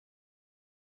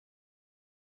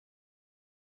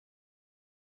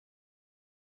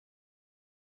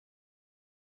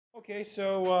Okay,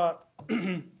 so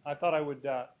I thought I would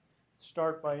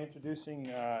start by introducing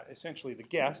essentially the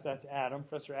guest. That's Adam,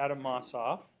 Professor Adam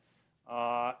Mossoff.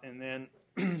 And then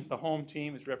the home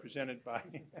team is represented by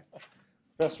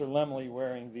Professor Lemley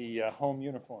wearing the home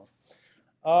uniform.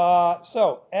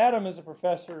 So Adam is a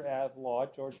professor of law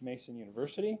at George Mason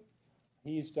University.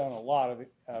 He's done a lot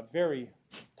of very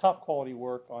top quality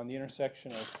work on the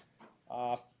intersection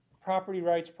of property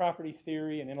rights, property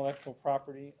theory, and intellectual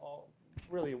property,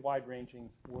 really a wide-ranging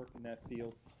work in that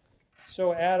field.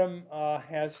 So Adam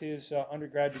has his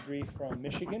undergrad degree from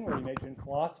Michigan, where he majored in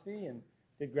philosophy and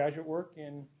did graduate work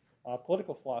in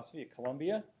political philosophy at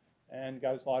Columbia, and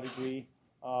got his law degree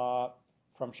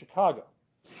from Chicago.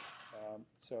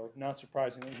 So not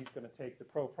surprisingly, he's going to take the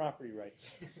pro-property rights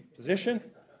position.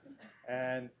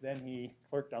 And then he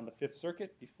clerked on the Fifth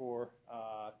Circuit before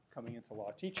coming into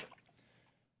law teaching.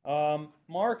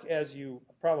 Mark, as you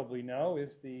probably know,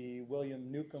 is the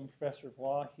William Newcomb Professor of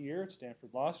Law here at Stanford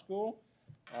Law School.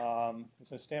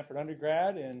 He's a Stanford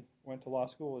undergrad and went to law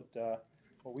school at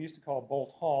what we used to call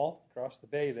Bolt Hall, across the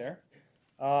bay there.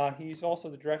 He's also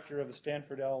the director of the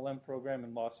Stanford LLM program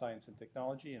in Law, Science, and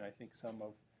Technology, and I think some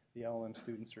of the LLM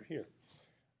students are here.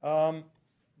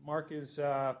 Mark has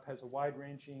a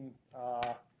wide-ranging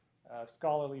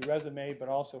scholarly resume, but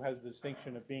also has the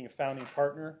distinction of being a founding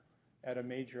partner at a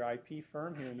major IP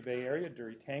firm here in the Bay Area,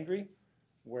 Dury Tangri,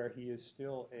 where he is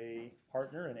still a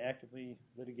partner and actively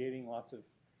litigating lots of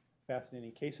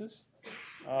fascinating cases.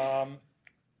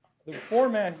 The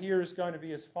format here is going to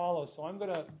be as follows. So I'm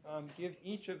going to give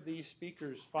each of these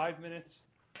speakers 5 minutes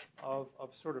of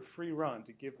sort of free run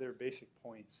to give their basic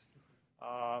points.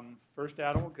 First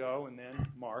Adam will go, and then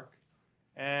Mark.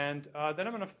 And then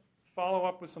I'm going to follow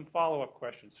up with some follow-up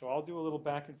questions. So I'll do a little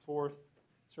back and forth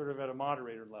sort of at a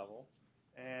moderator level,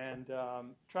 and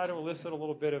try to elicit a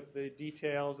little bit of the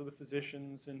details of the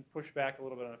positions and push back a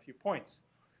little bit on a few points.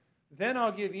 Then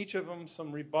I'll give each of them some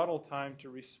rebuttal time to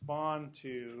respond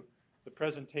to the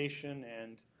presentation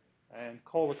and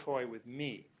colloquy with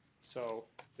me. So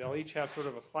they'll each have sort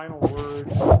of a final word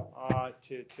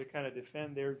to kind of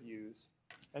defend their views.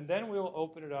 And then we'll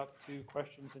open it up to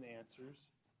questions and answers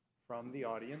from the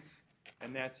audience,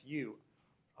 and that's you.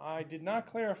 I did not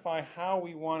clarify how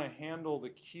we want to handle the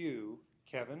queue,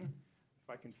 Kevin, if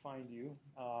I can find you.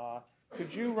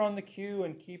 Could you run the queue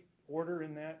and keep order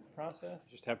in that process?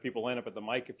 Just have people line up at the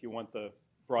mic if you want the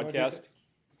broadcast.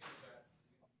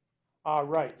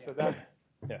 Right, so that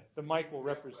the mic will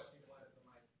represent.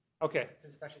 Okay.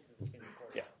 Especially since it's being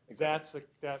recorded. Yeah, exactly.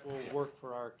 That will work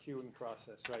for our queuing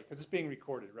process, right? Because it's being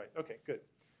recorded, right? Okay, good.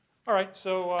 All right,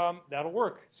 so that'll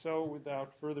work. So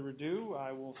without further ado,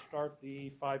 I will start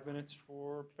the 5 minutes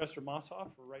for Professor Mossoff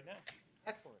for right now.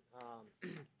 Excellent.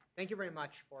 Thank you very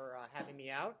much for having me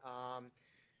out.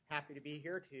 Happy to be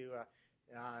here to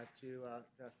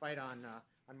fight on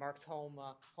Mark's home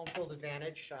field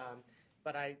advantage.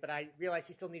 But I realized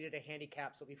he still needed a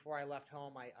handicap, so before I left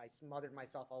home, I smothered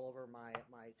myself all over my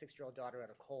 6-year-old daughter at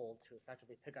a cold to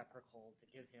effectively pick up her cold to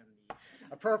give him the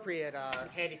appropriate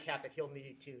handicap that he'll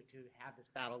need to have this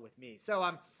battle with me. So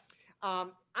I'm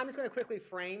just going to quickly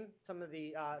frame some of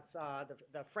the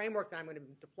framework that I'm going to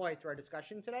deploy through our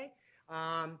discussion today,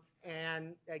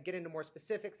 and get into more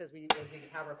specifics as we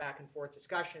have our back and forth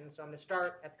discussion. So I'm going to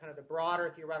start at kind of the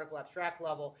broader theoretical abstract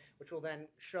level, which will then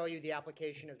show you the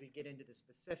application as we get into the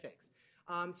specifics.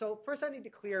 So first I need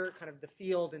to clear kind of the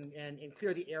field and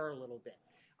clear the air a little bit.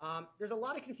 There's a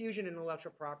lot of confusion in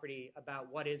intellectual property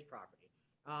about what is property.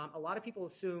 A lot of people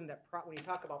assume that when you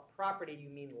talk about property, you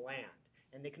mean land,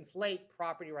 and they conflate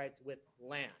property rights with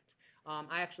land.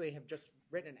 I actually have just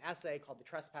written an essay called The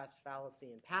Trespass Fallacy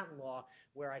in Patent Law,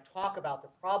 where I talk about the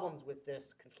problems with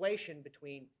this conflation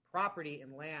between property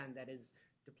and land that is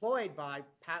deployed by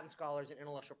patent scholars and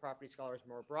intellectual property scholars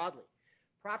more broadly.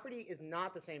 Property is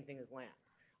not the same thing as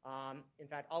land. In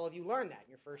fact, all of you learned that in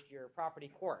your first year property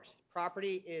course.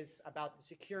 Property is about the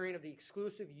securing of the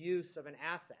exclusive use of an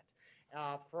asset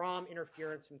from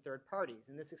interference from third parties.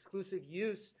 And this exclusive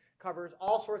use covers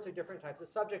all sorts of different types of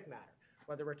subject matter,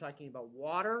 whether we're talking about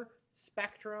water,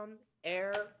 spectrum,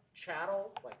 air,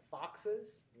 chattels like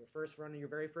foxes, one of your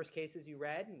very first cases you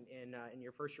read in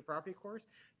your first year property course,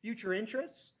 future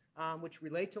interests, which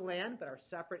relate to land but are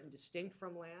separate and distinct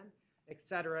from land, et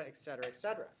cetera, et cetera, et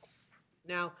cetera.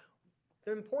 Now,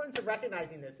 the importance of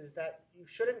recognizing this is that you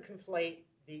shouldn't conflate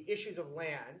the issues of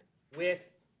land with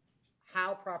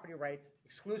how property rights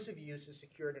exclusive use is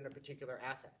secured in a particular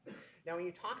asset. Now, when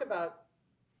you talk about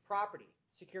property,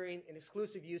 securing an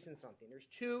exclusive use in something, there's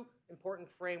two important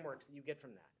frameworks that you get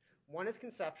from that. One is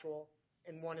conceptual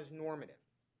and one is normative.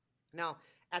 Now,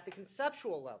 at the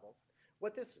conceptual level,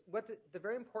 the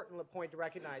very important point to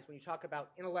recognize when you talk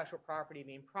about intellectual property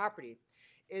being property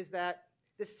is that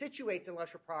this situates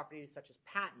intellectual property, such as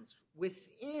patents,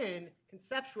 within,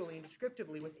 conceptually and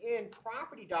descriptively, within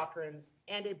property doctrines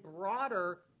and a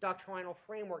broader doctrinal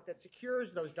framework that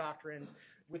secures those doctrines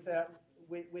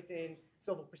within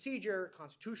civil procedure,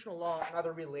 constitutional law, and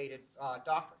other related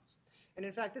doctrines. And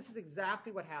in fact, this is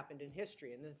exactly what happened in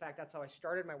history. And in fact, that's how I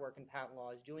started my work in patent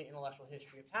law, is doing intellectual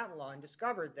history of patent law, and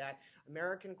discovered that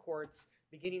American courts,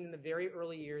 beginning in the very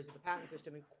early years of the patent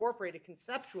system, incorporated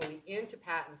conceptually into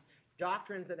patents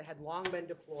doctrines that had long been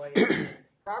deployed in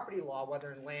property law,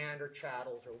 whether in land or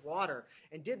chattels or water,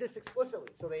 and did this explicitly.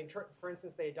 So they, for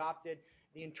instance, they adopted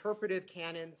the interpretive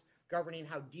canons governing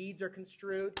how deeds are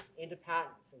construed into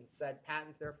patents, and said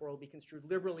patents therefore will be construed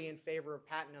liberally in favor of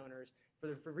patent owners for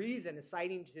the reason,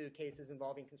 citing to cases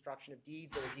involving construction of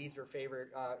deeds, where deeds are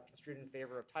construed in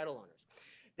favor of title owners.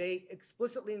 They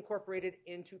explicitly incorporated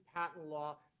into patent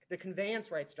law the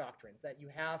conveyance rights doctrines that you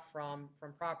have from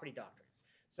property doctrines.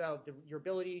 So your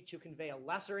ability to convey a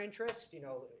lesser interest,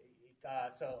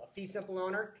 so a fee simple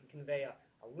owner can convey a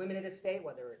limited estate,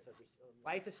 whether it's a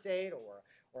life estate or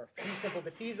a fee simple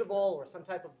defeasible, or some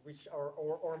type of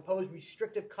or impose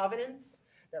restrictive covenants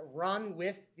that run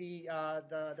with the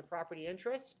property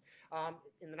interest.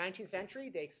 In the 19th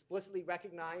century, they explicitly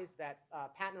recognized that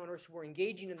patent owners who were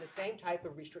engaging in the same type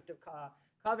of restrictive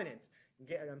covenants,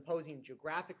 imposing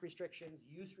geographic restrictions,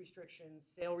 use restrictions,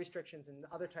 sale restrictions, and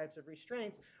other types of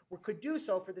restraints, could do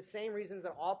so for the same reasons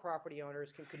that all property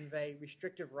owners can convey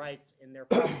restrictive rights in their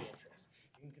property interests.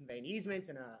 You can convey an easement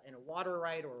in a water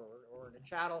right or in a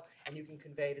chattel, and you can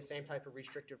convey the same type of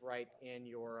restrictive right in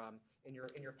your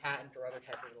patent or other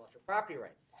type of intellectual property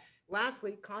right.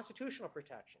 Lastly, constitutional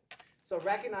protection. So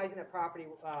recognizing that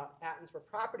patents were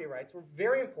property rights were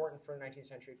very important for the 19th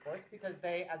century courts, because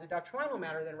they, as a doctrinal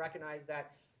matter, then recognized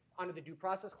that under the Due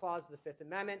Process Clause of the Fifth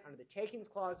Amendment, under the Takings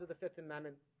Clause of the Fifth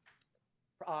Amendment,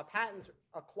 patents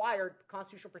acquired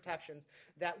constitutional protections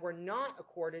that were not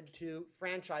accorded to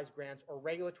franchise grants or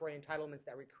regulatory entitlements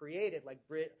that were created, like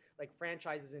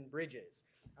franchises in bridges.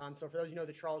 So for those who know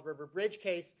the Charles River Bridge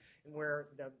case, where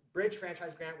the bridge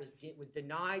franchise grant was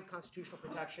denied constitutional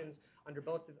protections under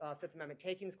both the Fifth Amendment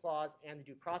Takings Clause and the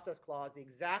Due Process Clause, the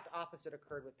exact opposite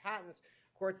occurred with patents.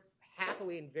 Courts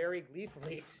happily and very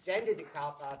gleefully extended to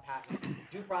patent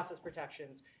due process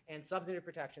protections and substantive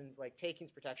protections like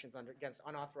takings protections against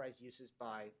unauthorized uses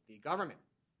by the government.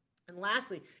 And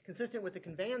lastly, consistent with the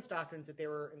conveyance doctrines that they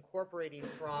were incorporating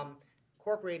from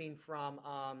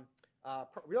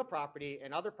real property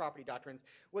and other property doctrines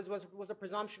was a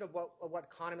presumption of what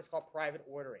economists call private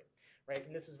ordering, right?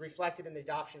 And this is reflected in the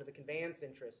adoption of the conveyance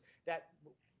interest, that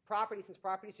since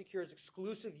property secures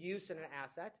exclusive use in an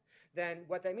asset, then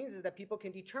what that means is that people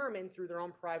can determine through their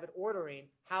own private ordering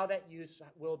how that use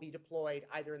will be deployed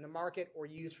either in the market or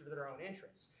used for their own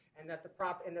interests. And that the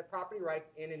property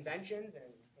rights in inventions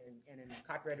and in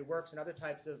copyrighted works and other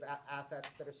types of assets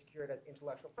that are secured as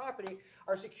intellectual property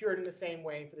are secured in the same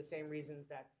way and for the same reasons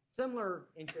that similar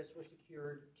interests were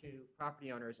secured to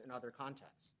property owners in other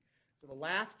contexts. So the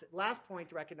last point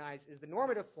to recognize is the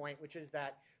normative point, which is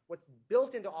that what's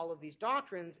built into all of these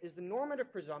doctrines is the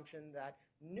normative presumption that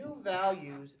new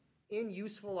values in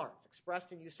useful arts,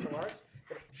 expressed in useful arts,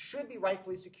 that should be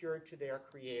rightfully secured to their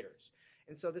creators.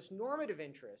 And so this normative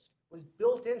interest was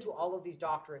built into all of these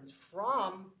doctrines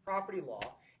from property law,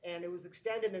 and it was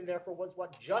extended and therefore was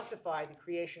what justified the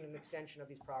creation and extension of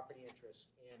these property interests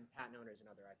in patent owners and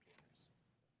other IP owners.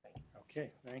 Thank you.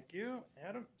 Okay, thank you,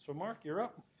 Adam. So Mark, you're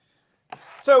up.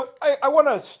 So I want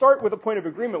to start with a point of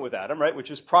agreement with Adam, right,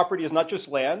 which is property is not just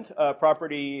land.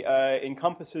 Property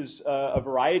encompasses a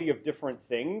variety of different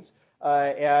things,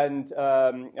 and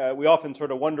we often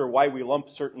sort of wonder why we lump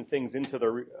certain things into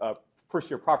the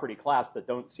first-year property class that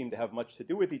don't seem to have much to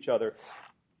do with each other.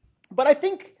 But I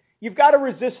think you've got to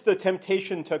resist the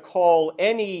temptation to call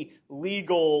any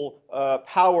legal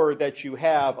power that you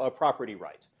have a property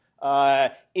right.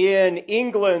 In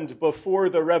England before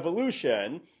the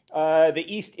Revolution, the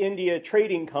East India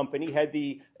Trading Company had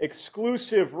the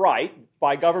exclusive right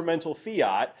by governmental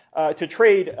fiat to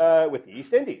trade with the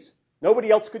East Indies.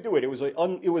 Nobody else could do it. It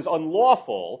was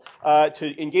unlawful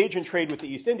to engage in trade with the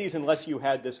East Indies unless you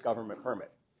had this government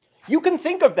permit. You can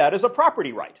think of that as a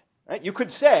property right. Right? You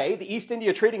could say the East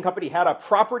India Trading Company had a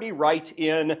property right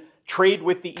in trade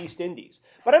with the East Indies.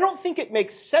 But I don't think it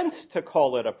makes sense to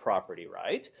call it a property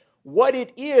right. What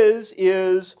it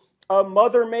is a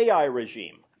mother may I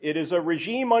regime. It is a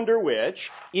regime under which,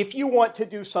 if you want to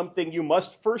do something, you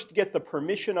must first get the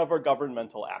permission of a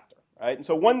governmental actor. Right? And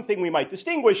so one thing we might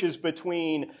distinguish is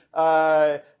between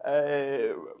land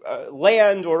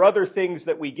or other things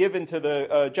that we give into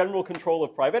the general control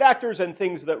of private actors and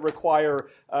things that require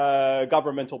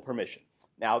governmental permission.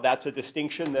 Now, that's a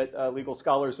distinction that legal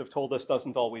scholars have told us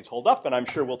doesn't always hold up, and I'm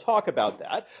sure we'll talk about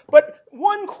that. But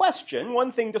one question,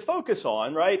 one thing to focus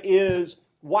on, right, is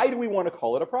why do we want to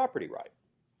call it a property right?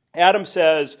 Adam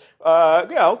says,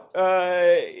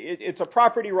 it's a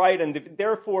property right, and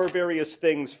therefore various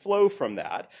things flow from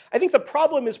that. I think the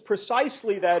problem is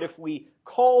precisely that if we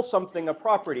call something a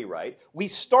property right, we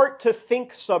start to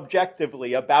think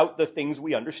subjectively about the things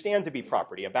we understand to be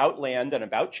property, about land and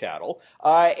about chattel,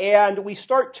 and we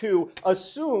start to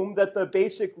assume that the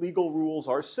basic legal rules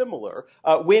are similar,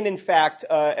 when in fact,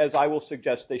 as I will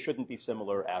suggest, they shouldn't be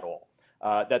similar at all.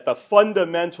 That the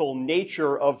fundamental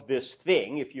nature of this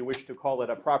thing, if you wish to call it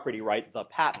a property right, the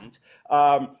patent,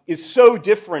 is so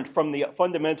different from the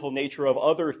fundamental nature of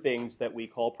other things that we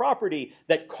call property,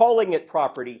 that calling it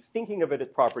property, thinking of it as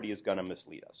property, is going to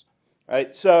mislead us.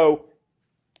 Right? So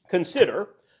consider,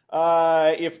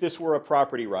 if this were a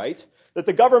property right, that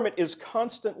the government is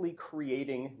constantly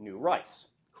creating new rights.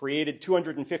 Created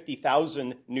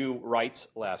 250,000 new rights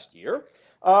last year.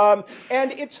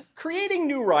 And it's creating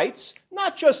new rights,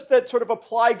 not just that sort of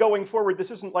apply going forward. This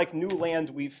isn't like new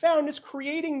land we've found. It's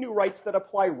creating new rights that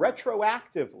apply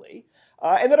retroactively,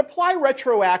 and that apply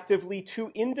retroactively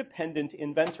to independent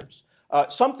inventors.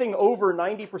 Something over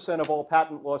 90% of all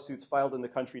patent lawsuits filed in the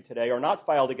country today are not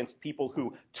filed against people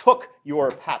who took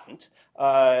your patent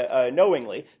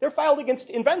knowingly. They're filed against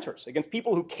inventors, against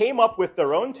people who came up with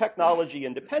their own technology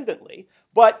independently,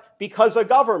 but because a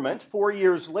government 4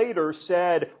 years later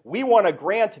said, we want to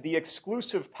grant the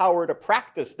exclusive power to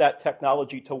practice that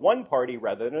technology to one party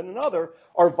rather than another,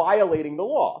 are violating the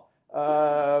law.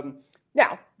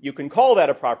 Now, you can call that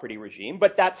a property regime,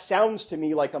 but that sounds to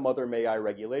me like a mother may I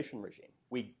regulation regime.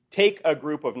 We take a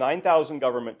group of 9,000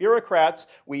 government bureaucrats,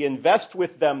 we invest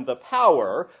with them the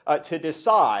power to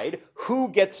decide who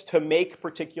gets to make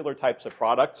particular types of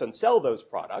products and sell those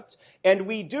products, and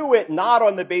we do it not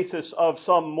on the basis of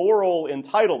some moral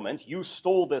entitlement, you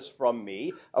stole this from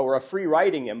me, or a free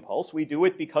riding impulse. We do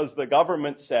it because the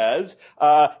government says,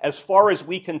 as far as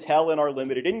we can tell in our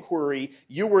limited inquiry,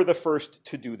 you were the first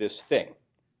to do this thing.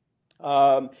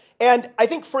 And I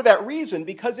think for that reason,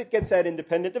 because it gets at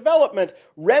independent development,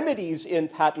 remedies in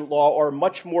patent law are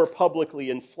much more publicly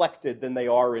inflected than they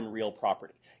are in real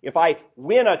property. If I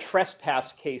win a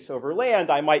trespass case over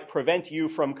land, I might prevent you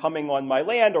from coming on my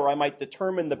land, or I might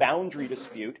determine the boundary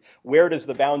dispute. Where does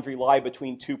the boundary lie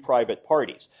between two private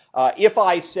parties? If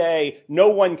I say no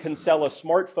one can sell a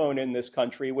smartphone in this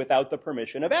country without the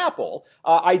permission of Apple,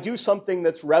 I do something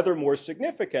that's rather more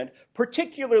significant,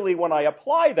 particularly when I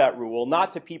apply that rule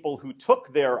not to people who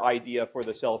took their idea for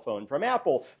the cell phone from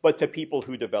Apple, but to people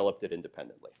who developed it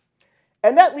independently.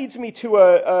 And that leads me to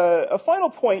a final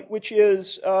point, which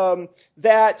is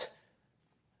that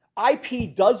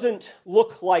IP doesn't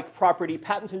look like property.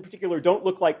 Patents in particular don't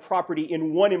look like property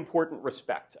in one important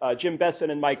respect. Jim Besson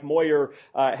and Mike Moyer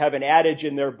have an adage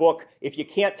in their book, if you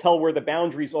can't tell where the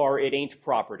boundaries are, it ain't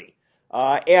property.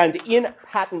 And in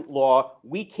patent law,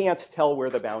 we can't tell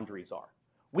where the boundaries are.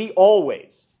 We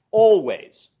always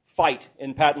fight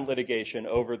in patent litigation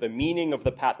over the meaning of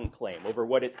the patent claim, over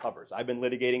what it covers. I've been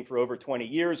litigating for over 20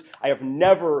 years. I have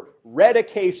never read a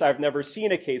case, I've never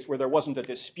seen a case where there wasn't a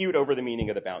dispute over the meaning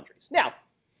of the boundaries. Now,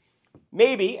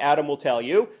 maybe Adam will tell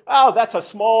you, oh, that's a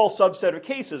small subset of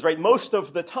cases, right? Most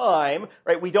of the time,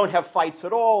 right, we don't have fights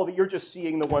at all. You're just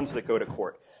seeing the ones that go to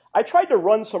court. I tried to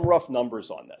run some rough numbers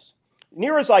on this.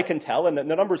 Near as I can tell, and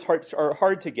the numbers are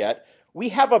hard to get, we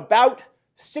have about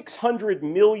 600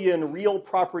 million real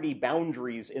property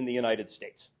boundaries in the United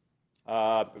States.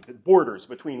 Borders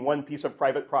between one piece of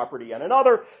private property and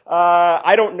another.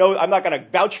 I don't know, I'm not going to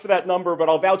vouch for that number, but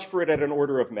I'll vouch for it at an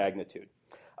order of magnitude.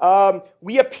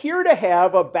 We appear to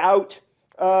have about,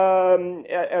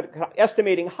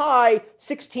 estimating high,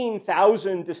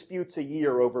 16,000 disputes a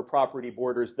year over property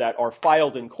borders that are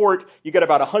filed in court. You get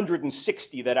about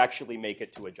 160 that actually make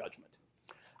it to a judgment.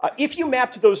 If you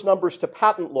mapped those numbers to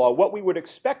patent law, what we would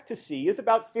expect to see is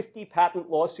about 50 patent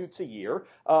lawsuits a year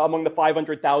among the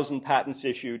 500,000 patents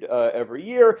issued every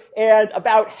year, and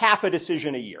about half a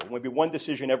decision a year, maybe one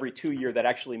decision every 2 years that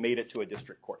actually made it to a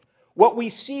district court. What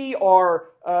we see are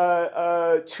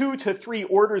 2 to 3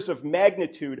 orders of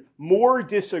magnitude more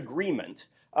disagreement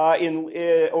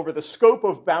over the scope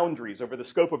of boundaries, over the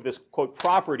scope of this, quote,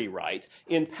 property right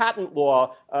in patent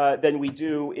law than we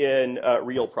do in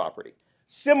real property.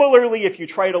 Similarly, if you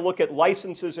try to look at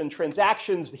licenses and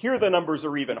transactions, here the numbers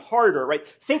are even harder, right?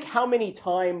 Think how many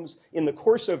times in the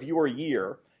course of your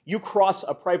year you cross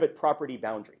a private property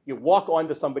boundary. You walk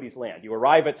onto somebody's land. You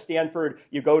arrive at Stanford,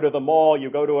 you go to the mall, you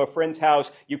go to a friend's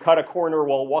house, you cut a corner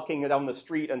while walking down the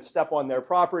street and step on their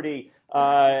property.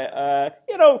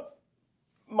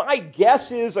 My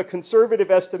guess is, a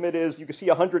conservative estimate is, you can see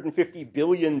 150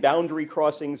 billion boundary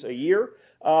crossings a year.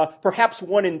 Perhaps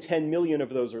 1 in 10 million of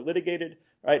those are litigated.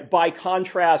 Right? By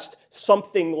contrast,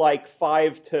 something like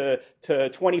 5 to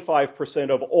 25%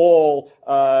 of all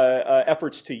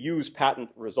efforts to use patent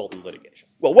result in litigation.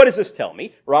 Well, what does this tell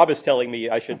me? Rob is telling me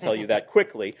I should tell you that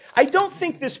quickly. I don't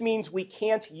think this means we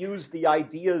can't use the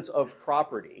ideas of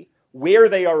property where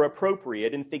they are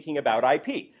appropriate in thinking about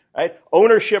IP. Right?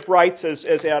 Ownership rights,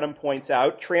 as Adam points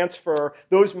out, transfer,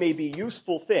 those may be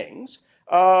useful things,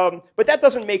 but that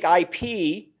doesn't make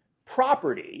IP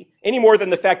property any more than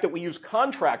the fact that we use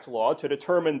contract law to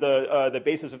determine the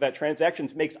basis of that transaction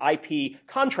makes IP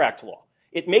contract law.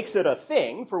 It makes it a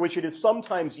thing for which it is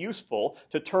sometimes useful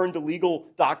to turn to legal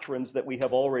doctrines that we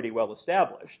have already well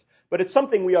established. But it's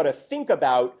something we ought to think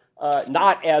about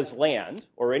not as land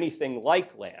or anything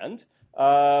like land,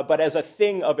 but as a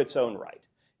thing of its own right.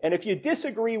 And if you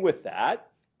disagree with that,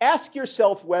 ask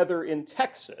yourself whether in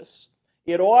Texas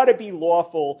it ought to be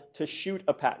lawful to shoot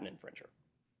a patent infringer.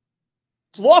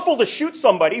 It's lawful to shoot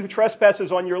somebody who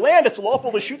trespasses on your land. It's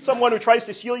lawful to shoot someone who tries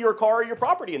to steal your car or your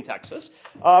property in Texas.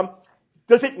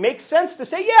 Does it make sense to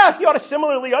say, yeah, you ought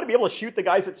to be able to shoot the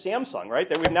guys at Samsung, right?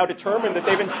 That we've now determined that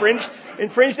they've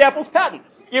infringed Apple's patent.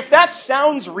 If that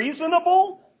sounds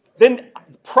reasonable, then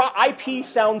IP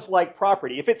sounds like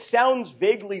property. If it sounds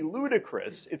vaguely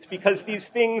ludicrous, it's because these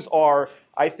things are,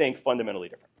 I think, fundamentally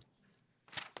different.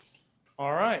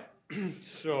 All right.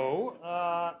 So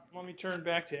let me turn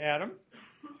back to Adam.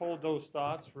 Hold those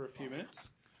thoughts for a few minutes.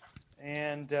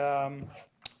 And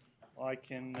I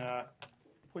can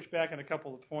push back on a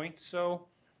couple of points. So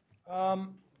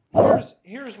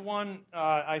here's one,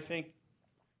 I think,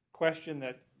 question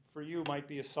that for you might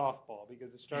be a softball,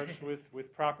 because it starts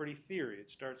with property theory. It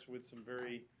starts with some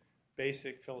very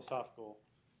basic philosophical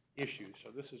issues. So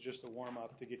this is just a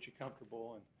warm-up to get you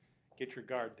comfortable and get your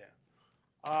guard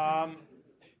down.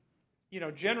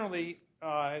 Generally,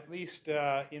 at least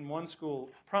in one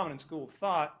prominent school of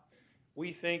thought,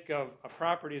 we think of a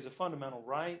property as a fundamental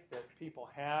right that people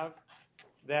have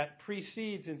that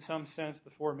precedes, in some sense, the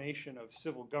formation of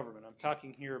civil government. I'm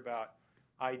talking here about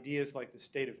ideas like the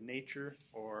state of nature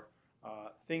or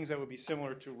things that would be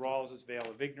similar to Rawls's veil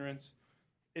of ignorance.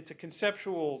 It's a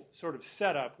conceptual sort of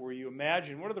setup where you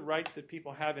imagine what are the rights that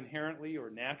people have inherently or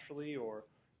naturally or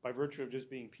by virtue of just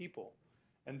being people.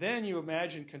 And then you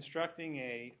imagine constructing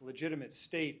a legitimate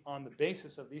state on the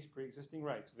basis of these pre-existing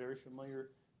rights. Very familiar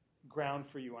ground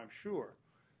for you, I'm sure.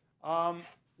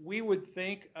 We would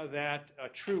think that a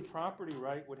true property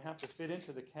right would have to fit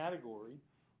into the category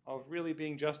of really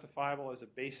being justifiable as a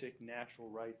basic natural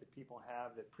right that people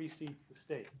have that precedes the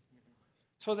state.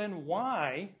 So then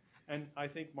why, and I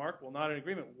think Mark will nod in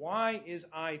agreement, why is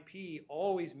IP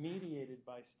always mediated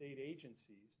by state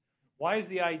agencies? Why is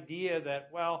the idea that,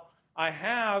 well, I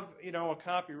have, a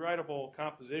copyrightable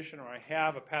composition or I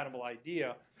have a patentable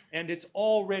idea and it's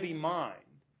already mine.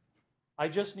 I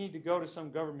just need to go to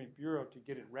some government bureau to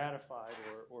get it ratified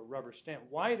or rubber stamped.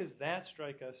 Why does that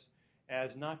strike us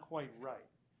as not quite right?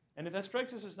 And if that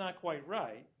strikes us as not quite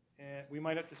right, we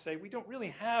might have to say we don't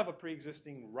really have a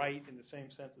pre-existing right in the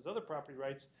same sense as other property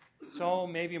rights, so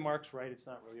maybe Mark's right, it's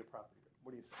not really a property right.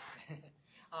 What do you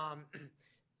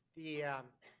say?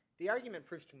 The argument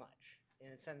proves too much in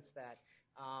the sense that,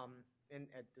 and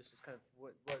this is kind of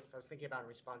what I was thinking about in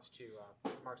response to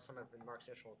some of Mark's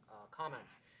initial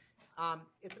comments.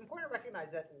 It's important to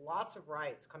recognize that lots of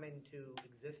rights come into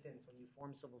existence when you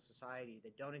form civil society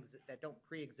that don't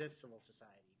pre-exist civil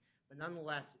society, but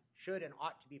nonetheless should and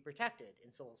ought to be protected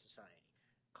in civil society.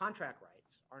 Contract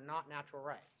rights are not natural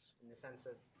rights in the sense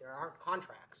of there aren't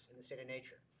contracts in the state of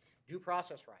nature. Due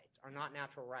process rights are not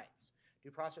natural rights.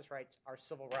 Due process rights are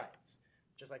civil rights,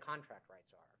 just like contract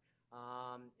rights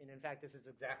are. And in fact, this is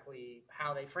exactly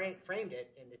how they framed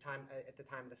it at the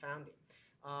time of the founding.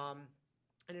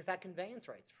 And in fact, conveyance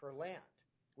rights for land,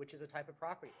 which is a type of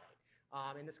property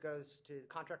right. And this goes to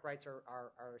contract rights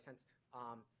are in a sense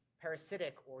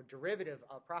parasitic or derivative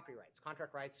of property rights.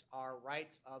 Contract rights are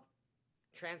rights of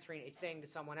transferring a thing to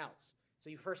someone else. So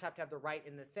you first have to have the right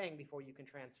in the thing before you can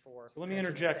transfer. So let me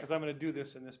interject because I'm going to do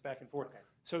this in this back and forth. Okay.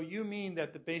 So you mean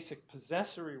that the basic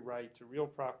possessory right to real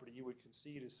property you would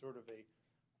concede is sort of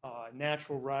a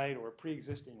natural right or a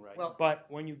pre-existing right. Well, but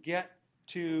when you get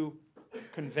to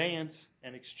conveyance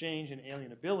and exchange and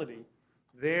alienability,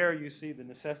 there you see the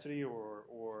necessity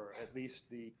or at least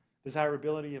the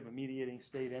desirability of a mediating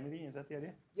state entity. Is that the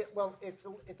idea? Yeah, well, it's a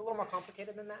little more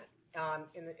complicated than that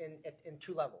in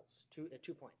two levels,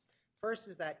 two points. First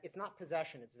is that it's not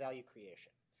possession, it's value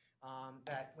creation.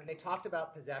 That when they talked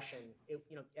about possession,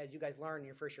 as you guys learned in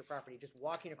your first year property, just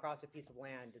walking across a piece of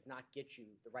land does not get you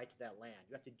the right to that land.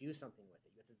 You have to do something with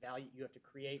it. You have to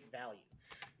create value.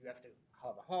 You have to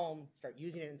have a home, start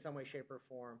using it in some way, shape, or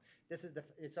form.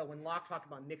 So when Locke talked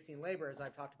about mixing labor, as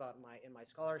I've talked about in my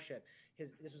scholarship,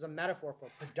 this was a metaphor for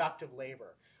productive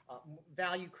labor.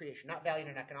 Value creation, not value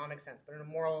in an economic sense, but in a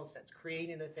moral sense,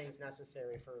 creating the things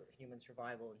necessary for human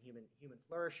survival and human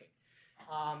flourishing.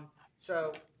 And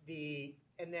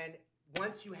then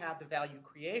once you have the value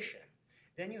creation,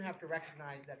 then you have to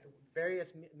recognize that the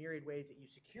various myriad ways that you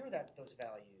secure those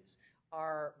values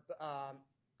are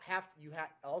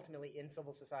ultimately in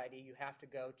civil society you have to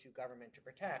go to government to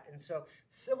protect. And so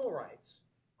civil rights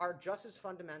are just as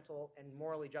fundamental and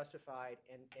morally justified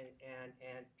and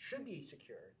should be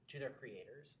secured to their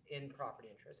creators in property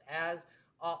interests as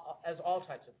all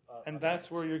types of and of that's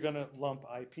rights. where you're going to lump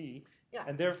IP. Yeah.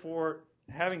 And therefore,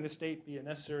 having the state be a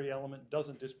necessary element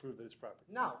doesn't disprove that it's property.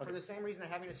 No, Okay. for the same reason that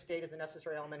having a state as a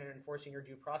necessary element in enforcing your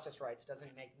due process rights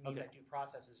doesn't mean Okay. that due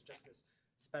process is just this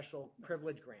special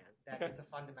privilege grant, that Okay. it's a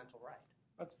fundamental right.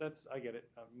 That's I get it.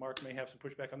 Mark may have some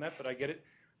pushback on that, but I get it.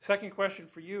 Second question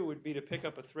for you would be to pick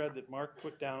up a thread that Mark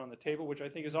put down on the table, which I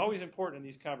think is always important in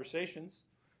these conversations.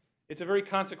 It's a very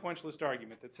consequentialist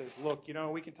argument that says, look,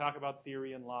 we can talk about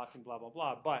theory and Locke and blah, blah,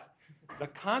 blah, but the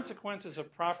consequences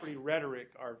of property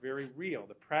rhetoric are very real,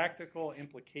 the practical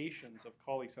implications of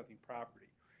calling something property.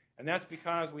 And that's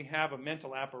because we have a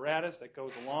mental apparatus that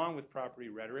goes along with property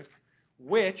rhetoric,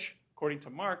 which, according to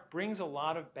Mark, brings a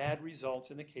lot of bad results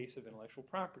in the case of intellectual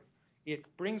property. It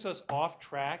brings us off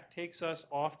track, takes us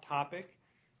off topic,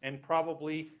 and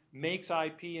probably makes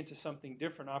IP into something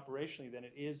different operationally than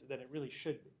it really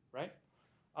should be, right?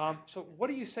 So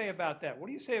what do you say about that? What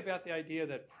do you say about the idea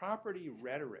that property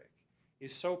rhetoric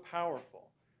is so powerful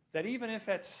that even if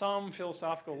at some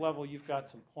philosophical level you've got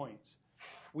some points,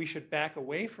 we should back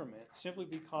away from it simply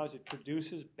because it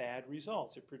produces bad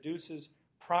results. It produces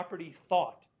property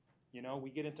thought.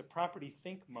 We get into property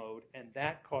think mode, and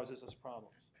that causes us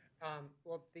problems.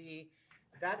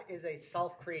 That is a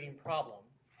self-creating problem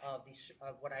of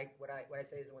what I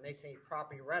say is when they say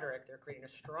property rhetoric, they're creating a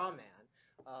straw man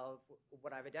of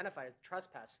what I've identified as the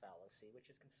trespass fallacy, which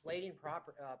is conflating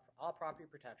all property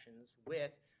protections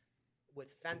with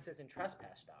fences and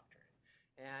trespass doctrine,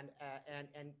 and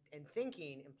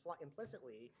thinking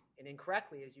implicitly and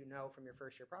incorrectly, as you know from your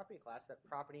first year property class, that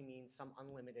property means some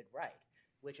unlimited right,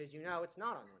 which, as you know, it's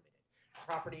not unlimited.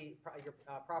 Your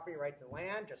property rights in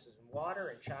land, just as in water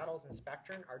and chattels and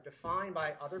spectrum, are defined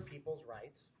by other people's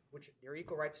rights, which they're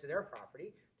equal rights to their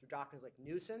property, through doctrines like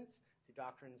nuisance, through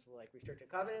doctrines like restricted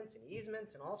covenants and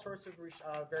easements, and all sorts of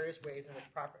various ways in which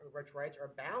rights are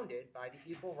bounded by the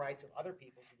equal rights of other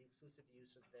people to the exclusive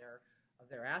use of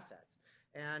their assets.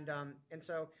 And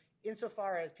so,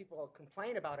 insofar as people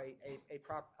complain about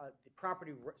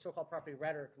so-called property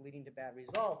rhetoric leading to bad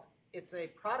results, it's a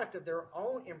product of their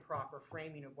own improper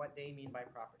framing of what they mean by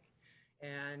property.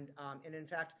 And in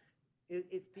fact,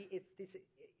 this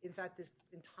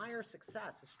entire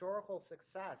historical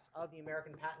success of the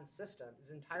American patent system is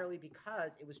entirely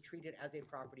because it was treated as a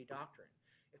property doctrine.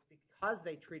 It's because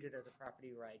they treated it as a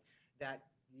property right that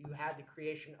you had the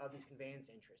creation of these conveyance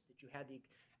interests, that you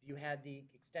had the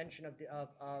extension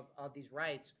of these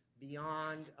rights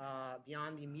beyond the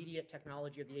immediate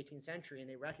technology of the 18th century, and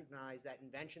they recognized that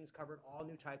inventions covered all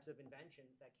new types of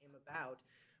inventions that came about,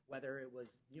 whether it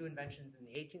was new inventions in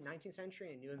the 19th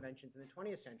century and new inventions in the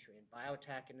 20th century, in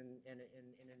biotech and in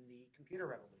the computer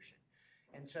revolution.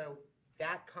 And so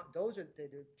those are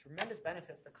the tremendous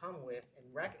benefits that come with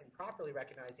and properly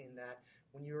recognizing that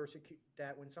when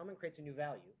someone creates a new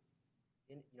value,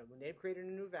 when they've created a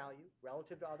new value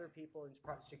relative to other people and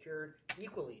secured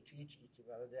equally to each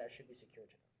other, that should be secured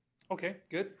to them. Okay,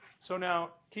 good. So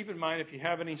now, keep in mind, if you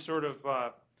have any sort of,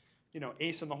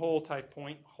 ace in the hole type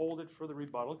point, hold it for the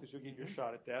rebuttal, because you'll get your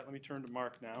shot at that. Let me turn to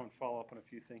Mark now and follow up on a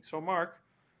few things. So, Mark,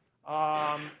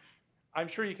 I'm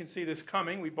sure you can see this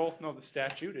coming. We both know the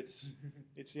statute. It's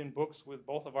in books with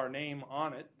both of our name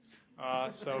on it,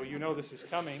 so you know this is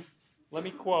coming. Let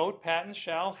me quote, patents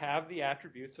shall have the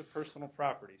attributes of personal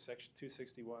property, section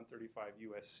 261.35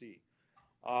 U.S.C.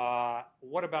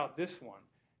 What about this one?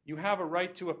 You have a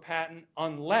right to a patent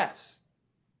unless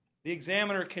the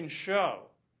examiner can show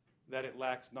that it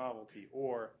lacks novelty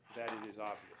or that it is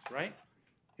obvious, right?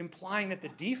 implying that the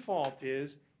default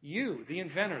is you, the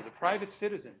inventor, the private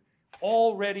citizen,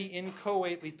 already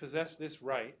inchoately possess this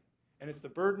right, and it's the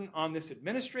burden on this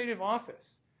administrative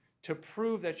office to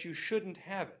prove that you shouldn't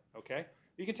have it, okay?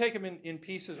 You can take them in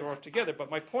pieces or together,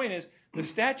 but my point is the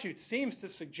statute seems to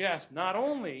suggest not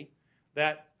only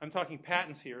that, I'm talking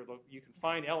patents here, you can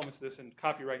find elements of this in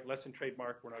copyright, less in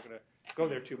trademark, we're not going to go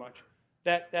there too much,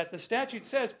 that the statute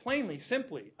says plainly,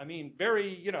 simply, I mean,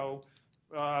 very,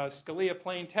 Scalia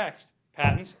plain text,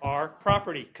 patents are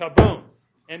property, kaboom,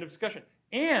 end of discussion.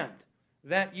 And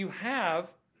that you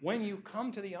have, when you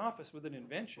come to the office with an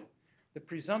invention, the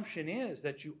presumption is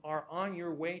that you are on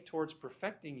your way towards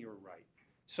perfecting your right.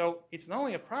 So it's not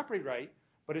only a property right,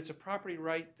 but it's a property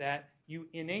right that you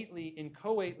innately,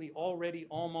 inchoately already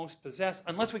almost possess,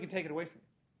 unless we can take it away from you.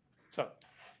 So.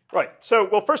 Right. So,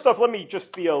 well, first off, let me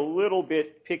just be a little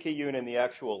bit picayune in the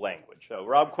actual language. So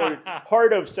Rob quoted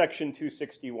part of Section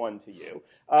 261 to you.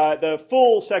 The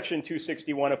full Section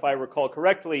 261, if I recall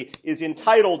correctly, is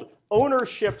entitled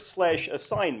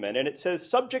Ownership/Assignment, and it says,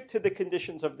 subject to the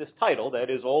conditions of this title, that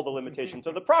is, all the limitations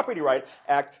of the Property Right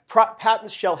Act,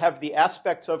 patents shall have the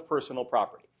aspects of personal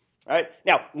property. Right?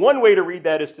 Now, one way to read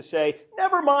that is to say,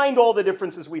 never mind all the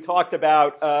differences we talked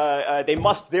about. They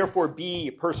must therefore be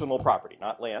personal property,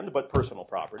 not land, but personal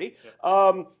property.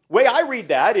 Way I read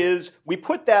that is we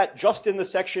put that just in the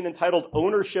section entitled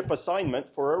Ownership Assignment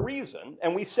for a reason,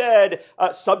 and we said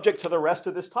subject to the rest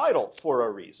of this title for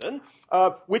a reason,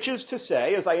 which is to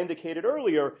say, as I indicated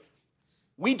earlier,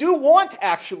 we do want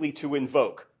actually to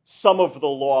invoke some of the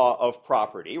law of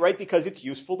property, right? Because it's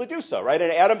useful to do so, right?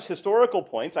 And Adam's historical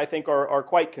points, I think, are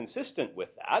quite consistent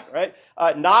with that, right?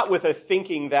 Not with a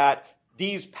thinking that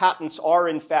these patents are,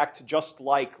 in fact, just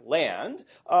like land,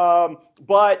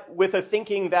 but with a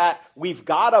thinking that we've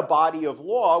got a body of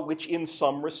law which, in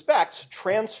some respects,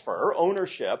 transfer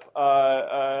ownership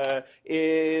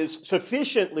is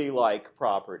sufficiently like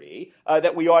property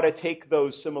that we ought to take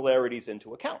those similarities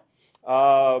into account.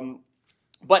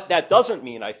 But that doesn't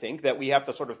mean, I think, that we have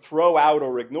to sort of throw out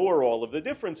or ignore all of the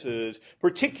differences,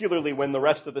 particularly when the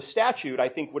rest of the statute, I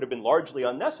think, would have been largely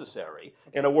unnecessary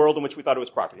in a world in which we thought it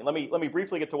was property. And let me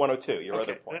briefly get to 102, your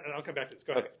other point. I'll come back to this.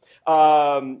 Go ahead.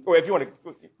 Or if you want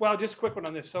to... Well, just a quick one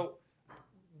on this. So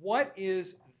what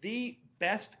is the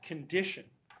best condition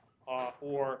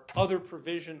or other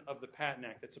provision of the Patent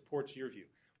Act that supports your view?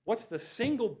 What's the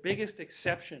single biggest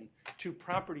exception to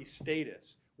property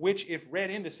status, which, if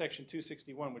read into Section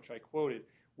 261, which I quoted,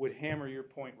 would hammer your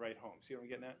point right home? See what I'm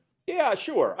getting at? Yeah,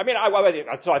 sure. I mean,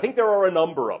 so I think there are a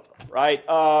number of them, right?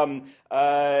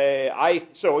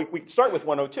 So we start with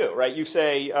 102, right? You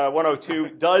say 102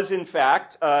 does, in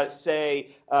fact,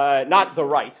 say not the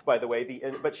right, by the way,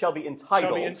 but shall be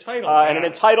entitled. Shall be entitled. And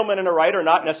an entitlement and a right are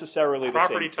not necessarily the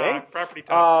same thing. Property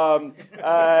talk.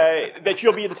 That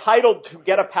you'll be entitled to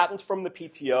get a patent from the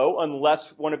PTO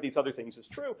unless one of these other things is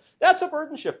true. That's a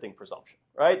burden-shifting presumption,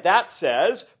 right? That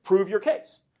says, prove your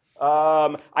case.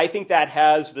 I think that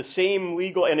has the same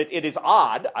legal, and it is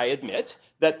odd, I admit,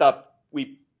 that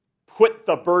we put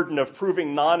the burden of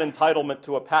proving non-entitlement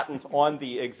to a patent on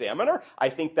the examiner. I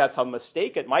think that's a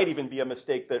mistake. It might even be a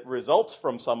mistake that results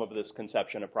from some of this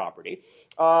conception of property.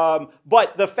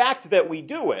 But the fact that we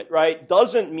do it, right,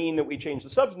 doesn't mean that we change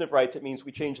the substantive rights. It means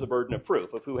we change the burden of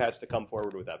proof of who has to come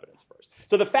forward with evidence first.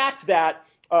 So the fact that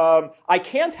I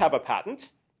can't have a patent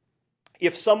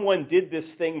if someone did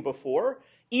this thing before,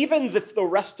 even if the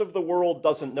rest of the world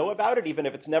doesn't know about it, even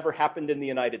if it's never happened in the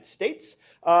United States.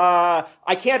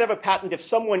 I can't have a patent if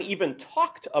someone even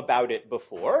talked about it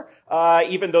before,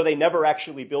 even though they never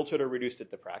actually built it or reduced it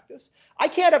to practice. I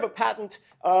can't have a patent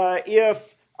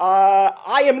if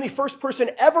I am the first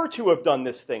person ever to have done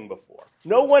this thing before.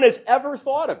 No one has ever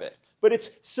thought of it. But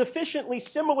it's sufficiently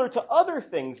similar to other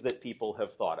things that people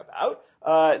have thought about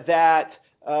that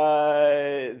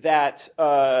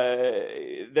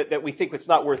we think it's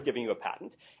not worth giving you a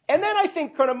patent. And then I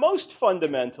think kind of most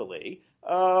fundamentally,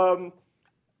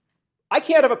 I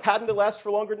can't have a patent that lasts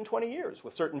for longer than 20 years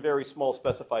with certain very small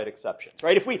specified exceptions,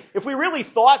 right? If we really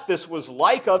thought this was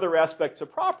like other aspects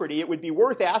of property, it would be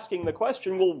worth asking the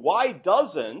question, well, why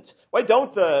don't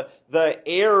the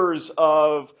heirs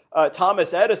of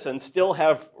Thomas Edison still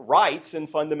have rights in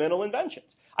fundamental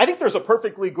inventions? I think there's a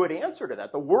perfectly good answer to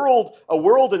that. A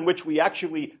world in which we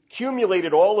actually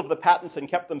accumulated all of the patents and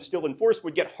kept them still in force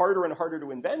would get harder and harder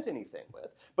to invent anything with.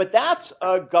 But that's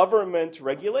a government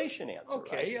regulation answer.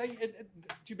 Okay, right?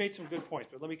 You made some good points,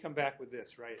 but let me come back with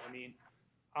this, right? I mean,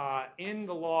 in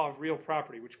the law of real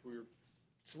property, which we're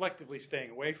selectively staying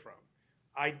away from,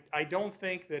 I don't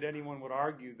think that anyone would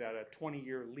argue that a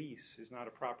 20-year lease is not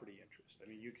a property interest. I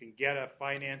mean, you can get a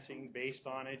financing based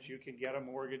on it. You can get a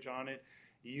mortgage on it.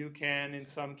 You can, in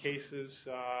some cases,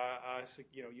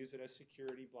 use it as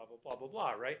security, blah, blah, blah, blah,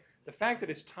 blah, right? The fact that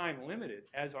it's time limited,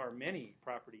 as are many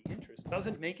property interests,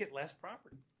 doesn't make it less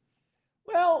property.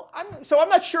 Well, I'm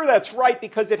not sure that's right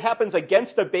because it happens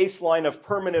against a baseline of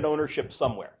permanent ownership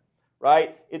somewhere,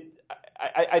 right?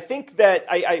 I think that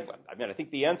I think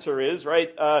the answer is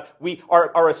right.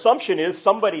 Our assumption is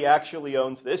somebody actually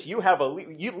owns this. You have a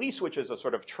lease, which is a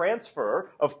sort of transfer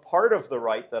of part of the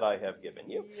right that I have given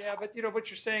you. Yeah, but what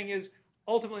you're saying is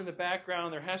ultimately in the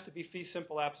background there has to be fee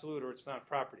simple absolute or it's not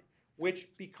property, which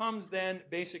becomes then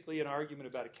basically an argument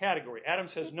about a category. Adam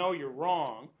says no, you're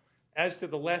wrong. As to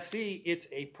the lessee, it's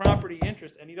a property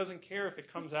interest, and he doesn't care if it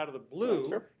comes out of the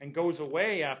blue and goes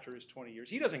away after his 20 years.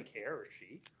 He doesn't care, or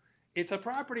she. It's a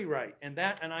property right, and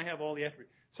I have all the equity.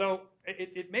 So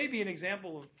it may be an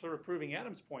example of sort of proving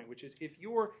Adam's point, which is if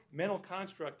your mental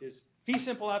construct is fee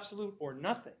simple absolute or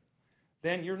nothing,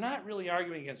 then you're not really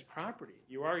arguing against property.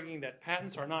 You're arguing that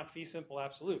patents are not fee simple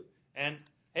absolute. And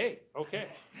hey, okay,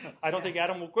 I don't think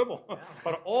Adam will quibble.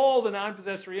 But all the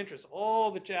non-possessory interests,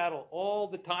 all the chattel, all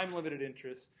the time-limited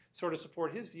interests sort of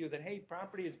support his view that, hey,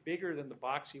 property is bigger than the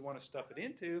box you want to stuff it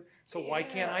into, so why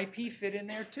can't IP fit in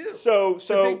there too? So it's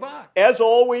a big box. As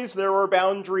always, there are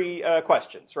boundary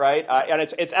questions, right? And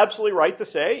it's absolutely right to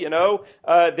say,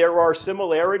 there are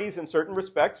similarities in certain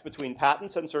respects between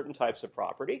patents and certain types of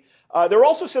property. There are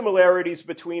also similarities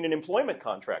between an employment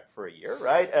contract for a year,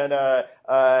 right, and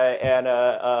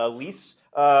a lease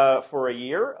for a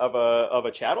year of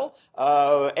a chattel,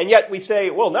 and yet we say,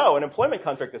 well, no, an employment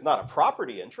contract is not a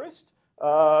property interest.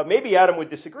 Maybe Adam would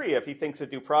disagree if he thinks a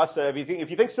due process. If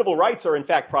you think civil rights are in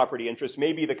fact property interests,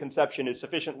 maybe the conception is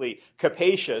sufficiently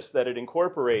capacious that it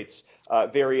incorporates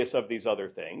various of these other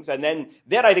things, and then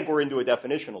I think we're into a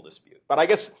definitional dispute. But I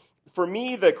guess for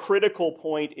me, the critical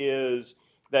point is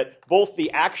that both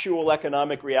the actual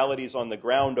economic realities on the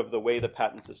ground of the way the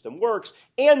patent system works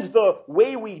and the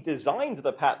way we designed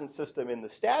the patent system in the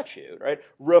statute, right,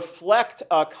 reflect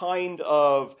a kind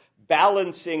of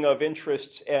balancing of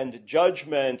interests and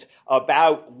judgment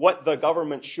about what the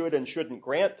government should and shouldn't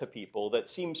grant to people that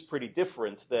seems pretty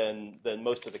different than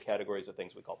most of the categories of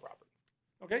things we call property.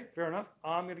 Okay, fair enough.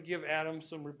 I'm going to give Adam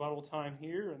some rebuttal time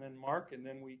here, and then Mark, and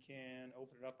then we can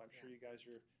open it up. I'm sure you guys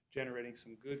are generating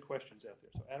some good questions out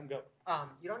there. So Adam, go.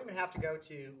 You don't even have to go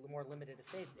to more limited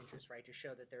estates interest, right, to show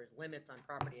that there's limits on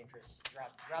property interests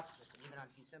throughout the system, even on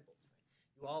fee simples.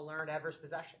 Right? You all learned adverse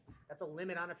possession. That's a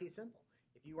limit on a fee simple.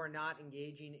 If you are not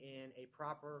engaging in a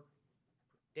proper,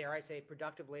 dare I say,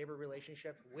 productive labor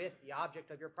relationship with the object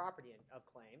of your property of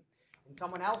claim, and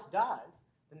someone else does,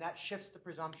 then that shifts the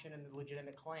presumption and the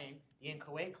legitimate claim, the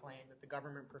inchoate claim that the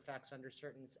government perfects under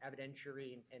certain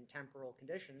evidentiary and temporal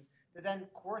conditions, to then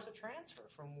coerce a transfer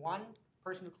from one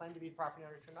person who claimed to be the property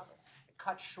owner to another. It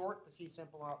cuts short the fee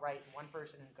simple outright in one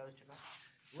person and goes to another.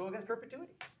 Rule against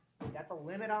perpetuity. That's a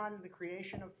limit on the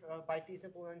creation of by fee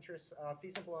simple owners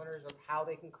of how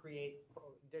they can create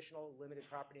additional limited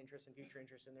property interests and future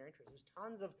interests in their interests. There's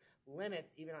tons of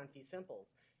limits even on fee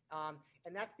simples.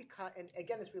 And that's because, and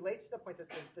again, this relates to the point that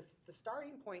the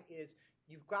starting point is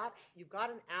you've got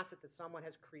an asset that someone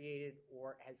has created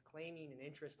or has claiming an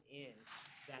interest in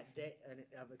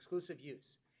of exclusive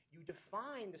use. You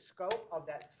define the scope of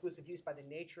that exclusive use by the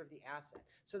nature of the asset.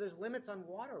 So there's limits on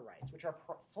water rights, which are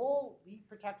fully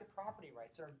protected property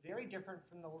rights. They're very different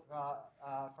from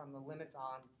the limits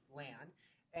on land,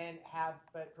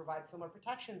 but provide similar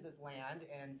protections as land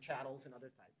and chattels and other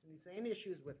types. And the same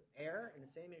issues with air and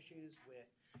the same issues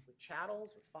with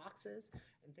chattels, with foxes,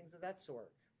 and things of that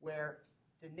sort, where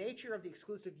the nature of the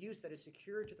exclusive use that is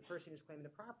secured to the person who's claiming the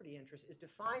property interest is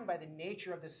defined by the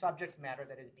nature of the subject matter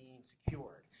that is being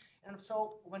secured. And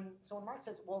so when Mark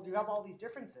says, well, do you have all these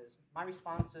differences? My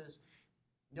response is,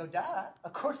 no, duh.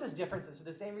 Of course there's differences. For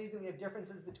the same reason we have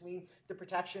differences between the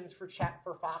protections for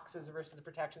foxes versus the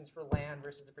protections for land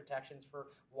versus the protections for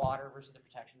water versus the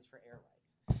protections for air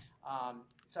rights.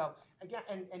 So again,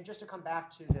 and just to come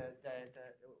back to the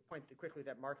point quickly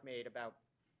that Mark made about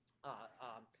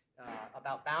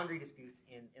boundary disputes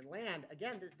in land,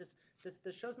 again, this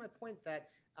shows my point that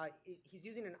he's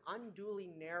using an unduly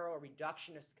narrow,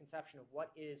 reductionist conception of what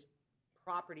is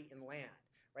property in land.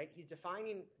 Right? He's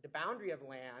defining the boundary of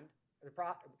land, the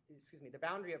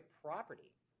boundary of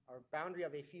property, or boundary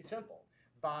of a fee simple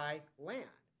by land,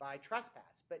 by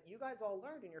trespass. But you guys all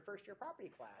learned in your first year property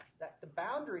class that the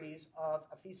boundaries of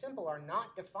a fee simple are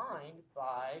not defined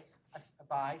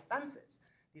by fences.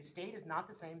 The estate is not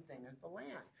the same thing as the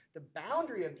land. The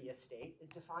boundary of the estate is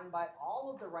defined by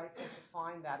all of the rights that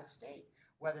define that estate,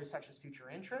 whether such as future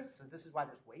interests, so this is why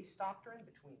there's waste doctrine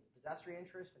between possessory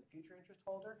interest and future interest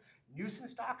holder,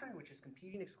 nuisance doctrine, which is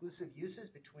competing exclusive uses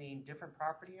between different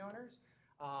property owners,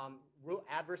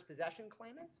 adverse possession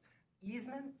claimants,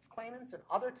 easements claimants, and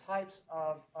other types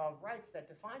of rights that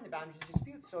define the boundaries of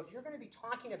disputes. So if you're going to be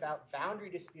talking about boundary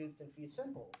disputes in fee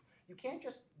simple, you can't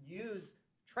just use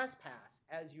trespass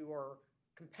as your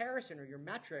comparison or your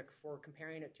metric for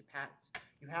comparing it to patents.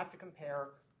 You have to compare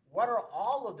what are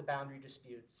all of the boundary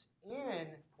disputes in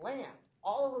land,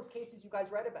 all of those cases you guys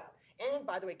read about. And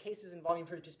by the way, cases involving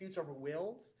disputes over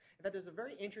wills. In fact, there's a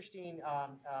very interesting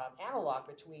analog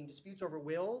between disputes over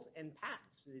wills and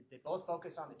patents. They both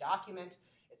focus on the document.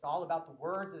 It's all about the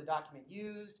words of the document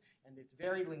used, and it's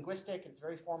very linguistic, it's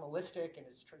very formalistic,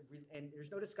 and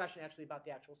there's no discussion actually about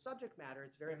the actual subject matter.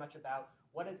 It's very much about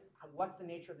what's the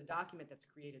nature of the document that's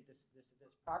created this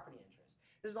property interest.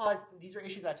 These are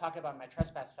issues that I talk about in my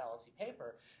trespass fallacy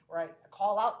paper, where I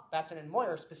call out Besson and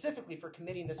Moyer specifically for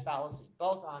committing this fallacy,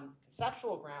 both on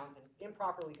conceptual grounds and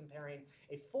improperly comparing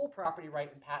a full property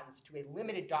right in patents to a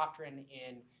limited doctrine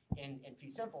in fee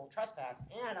simple trespass,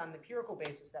 and on the empirical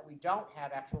basis that we don't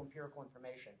have actual empirical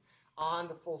information on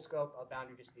the full scope of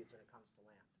boundary disputes when it comes to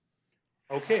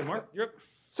land. Okay, Mark, you're up.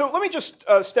 So let me just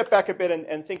step back a bit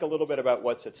and think a little bit about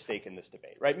what's at stake in this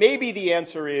debate, right? Maybe the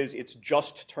answer is it's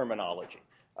just terminology.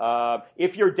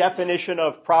 If your definition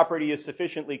of property is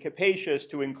sufficiently capacious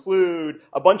to include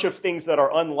a bunch of things that are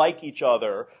unlike each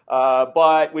other,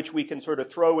 but which we can sort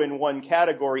of throw in one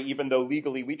category, even though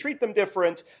legally we treat them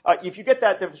different, if you get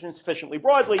that definition sufficiently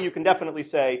broadly, you can definitely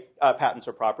say patents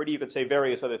are property. You could say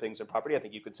various other things are property. I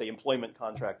think you could say employment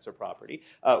contracts are property.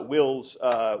 Wills,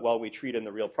 while we treat in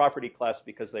the real property class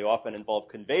because they often involve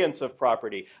conveyance of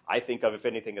property, I think of, if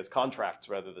anything, as contracts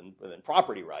rather than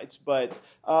property rights. But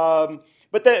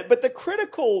the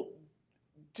critical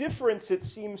difference, it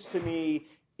seems to me,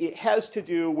 it has to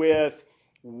do with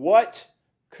what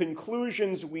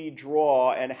conclusions we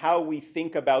draw and how we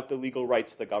think about the legal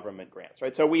rights the government grants,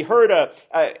 right? So we heard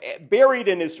buried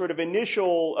in his sort of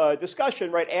initial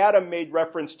discussion, right? Adam made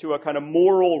reference to a kind of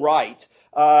moral right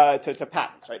to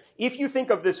patents, right? If you think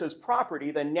of this as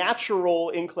property, the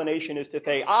natural inclination is to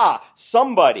say,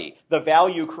 somebody, the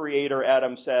value creator,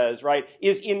 Adam says, right,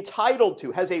 is entitled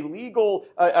to, has a legal,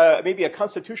 maybe a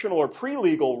constitutional or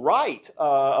pre-legal right,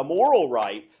 a moral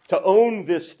right to own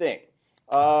this thing.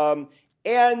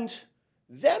 And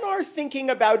then our thinking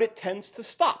about it tends to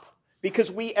stop because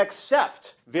we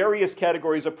accept various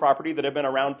categories of property that have been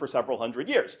around for several hundred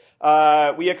years.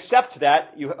 We accept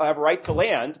that you have a right to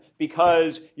land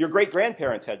because your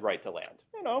great-grandparents had right to land.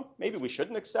 You know, maybe we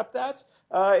shouldn't accept that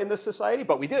in this society,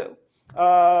 but we do.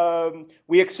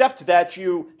 We accept that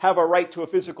you have a right to a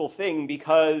physical thing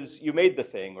because you made the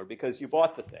thing or because you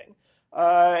bought the thing.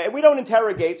 And we don't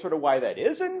interrogate sort of why that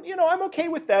is. And, you know, I'm okay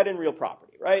with that in real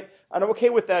property, right? And I'm okay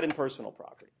with that in personal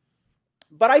property.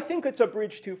 But I think it's a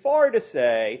bridge too far to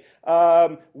say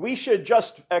we should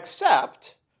just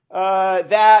accept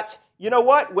that, you know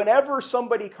what, whenever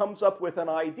somebody comes up with an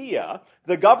idea,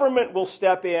 the government will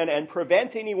step in and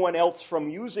prevent anyone else from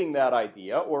using that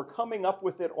idea or coming up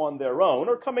with it on their own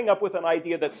or coming up with an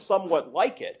idea that's somewhat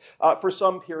like it for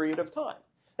some period of time.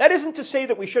 That isn't to say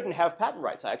that we shouldn't have patent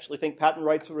rights. I actually think patent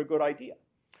rights are a good idea.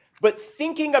 But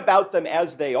thinking about them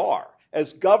as they are,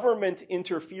 as government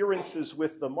interferences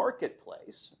with the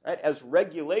marketplace, right, as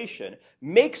regulation,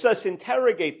 makes us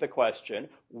interrogate the question,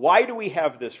 why do we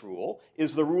have this rule?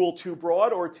 Is the rule too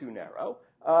broad or too narrow?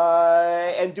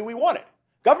 And do we want it?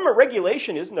 Government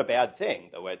regulation isn't a bad thing,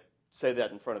 though I'd say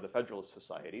that in front of the Federalist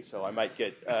Society, so I might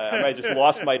just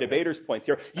lost my debater's points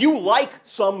here. You like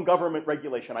some government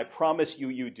regulation. I promise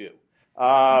you do.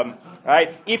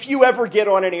 Right? If you ever get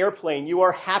on an airplane, you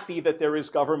are happy that there is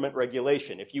government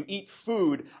regulation. If you eat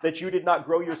food that you did not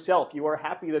grow yourself, you are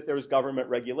happy that there is government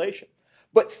regulation.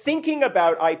 But thinking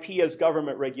about IP as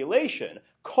government regulation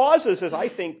causes us, I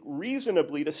think,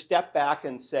 reasonably to step back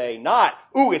and say, not,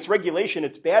 ooh, it's regulation,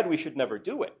 it's bad, we should never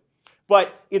do it.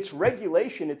 But it's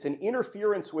regulation, it's an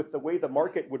interference with the way the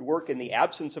market would work in the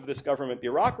absence of this government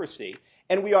bureaucracy,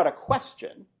 and we ought to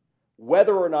question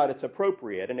whether or not it's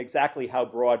appropriate and exactly how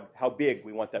broad, how big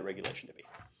we want that regulation to be.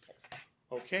 Thanks.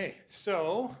 Okay,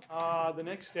 so the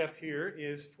next step here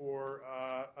is for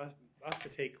us to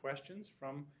take questions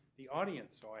from the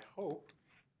audience. So I hope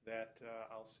that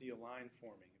I'll see a line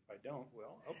forming. If I don't,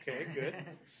 well, okay, good.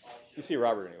 You see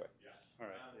Robert anyway. Yeah. All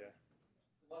right, yeah.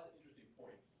 A lot of interesting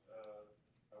points.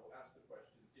 I will ask the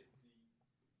question,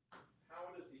 how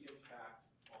does the impact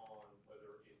on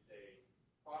whether it's a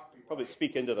property probably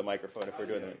speak into the microphone if we're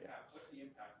doing that. What's the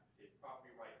impact a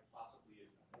property right possibly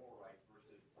is a moral right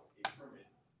versus a permit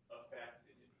effect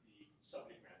in the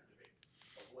subject matter debate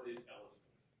of what is eligible?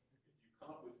 If you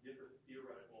come up with different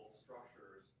theoretical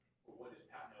structures for what is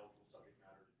patent eligible subject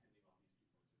matter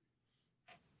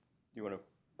depending on these two points of view. You want to?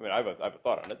 I mean, I have a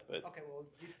thought on it, but Okay, well,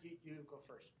 you go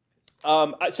first.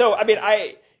 So I mean,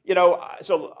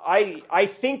 I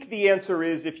think the answer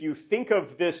is if you think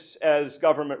of this as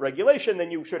government regulation,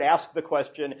 then you should ask the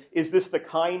question: is this the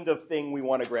kind of thing we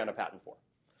want to grant a patent for?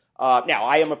 Now,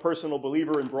 I am a personal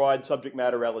believer in broad subject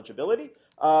matter eligibility,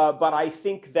 but I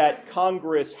think that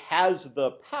Congress has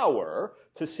the power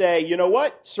to say, you know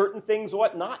what, certain things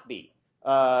ought not be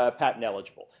patent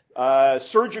eligible.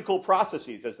 Surgical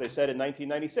processes, as they said in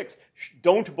 1996,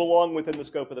 don't belong within the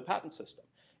scope of the patent system.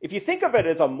 If you think of it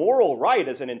as a moral right,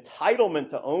 as an entitlement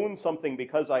to own something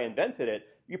because I invented it,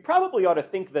 you probably ought to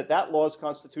think that that law is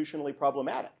constitutionally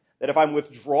problematic. That if I'm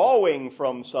withdrawing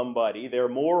from somebody their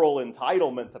moral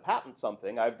entitlement to patent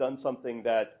something, I've done something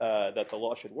that the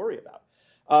law should worry about.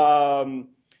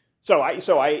 So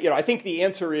I think the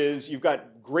answer is you've got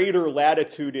greater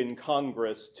latitude in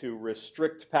Congress to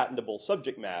restrict patentable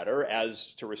subject matter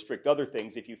as to restrict other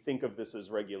things if you think of this as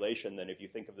regulation than if you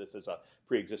think of this as a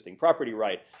pre-existing property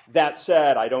right. That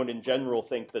said, I don't in general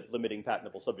think that limiting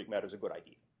patentable subject matter is a good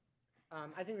idea.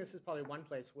 I think this is probably one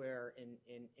place where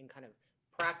in kind of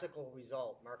practical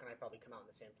result, Mark and I probably come out in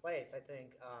the same place, I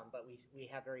think, but we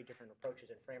have very different approaches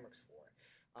and frameworks for it.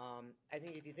 I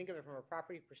think if you think of it from a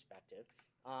property perspective,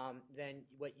 then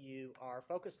what you are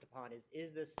focused upon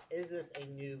is this a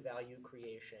new value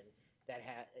creation that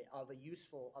of a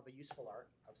useful art,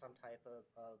 of some type of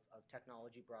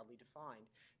technology broadly defined,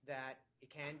 that it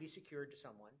can be secured to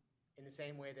someone in the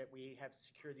same way that we have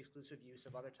secured the exclusive use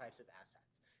of other types of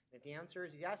assets. And if the answer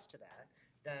is yes to that,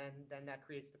 then that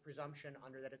creates the presumption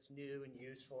under that it's new and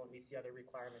useful and meets the other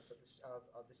requirements of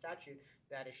the statute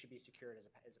that it should be secured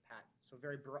as a patent. So a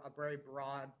very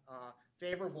broad,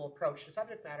 favorable approach to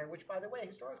subject matter, which, by the way,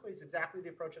 historically is exactly the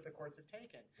approach that the courts have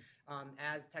taken.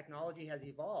 As technology has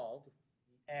evolved,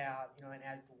 and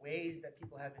as the ways that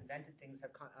people have invented things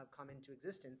have come into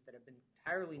existence that have been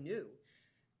entirely new,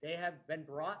 they have been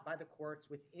brought by the courts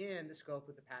within the scope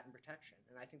of the patent protection.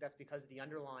 And I think that's because of the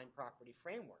underlying property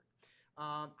framework.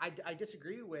 I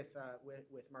disagree with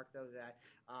Mark, though,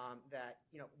 that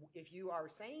if you are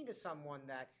saying to someone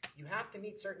that you have to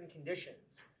meet certain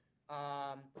conditions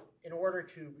in order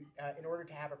to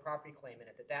have a property claim in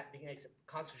it, that makes it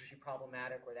constitutionally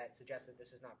problematic, or that suggests that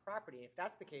this is not property. If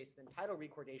that's the case, then title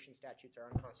recordation statutes are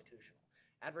unconstitutional.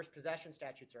 Adverse possession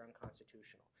statutes are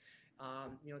unconstitutional.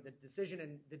 The decision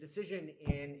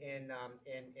in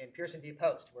Pearson v.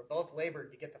 Post, where both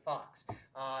labored to get the fox,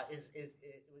 is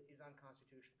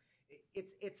unconstitutional.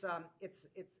 It's a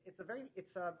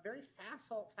very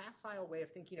facile way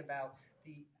of thinking about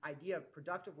the idea of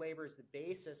productive labor as the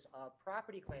basis of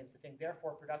property claims. To think,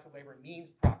 therefore, productive labor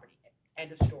means property.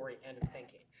 End of story. End of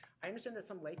thinking. I understand that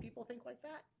some lay people think like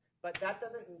that, but that's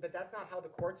not how the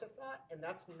courts have thought, and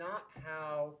that's not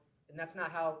how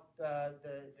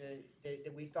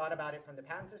that we thought about it from the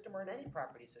patent system or in any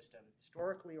property system,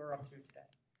 historically or up through today.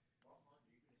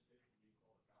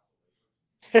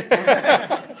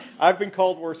 I've been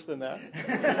called worse than that.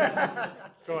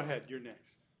 Go ahead, you're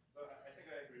next. So I think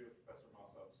I agree with Professor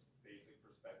Mossoff's basic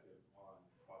perspective on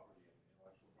property and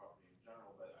intellectual property in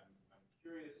general, but I'm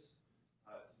curious to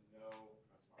know,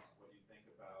 Professor Mossoff, what you think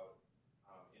about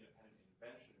independent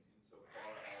invention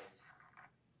insofar as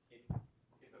if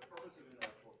the purpose of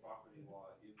intellectual property law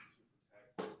is to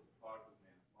protect the product of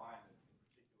man's mind, and in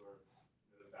particular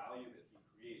the value that he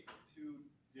creates, two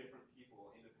different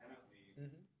people independently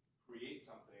create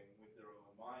something with their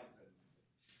own minds, and we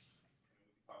can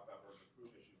talk about burden of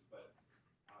proof issues, but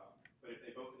if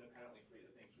they both independently create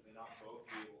a thing, should they not both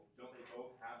be able, don't they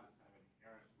both have this kind of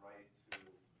inherent right to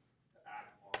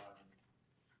act on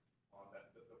the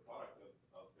product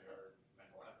of their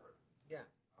mental effort? Yeah.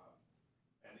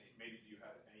 And maybe do you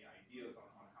have any ideas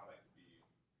on how that could be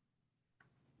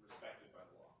respected by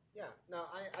the law? Yeah,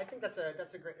 no, I think that's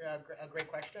a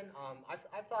great question.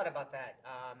 I've thought about that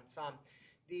some.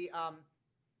 The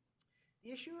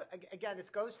issue, again, this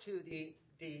goes to the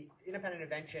independent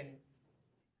invention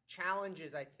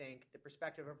challenges, I think, the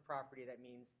perspective of property. That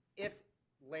means if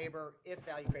labor, if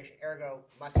value creation, ergo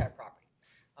must have property.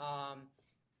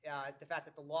 The fact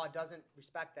that the law doesn't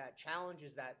respect that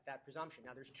challenges that presumption.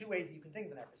 Now, there's two ways that you can think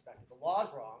of that perspective. The law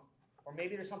is wrong, or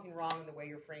maybe there's something wrong in the way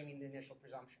you're framing the initial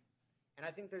presumption. And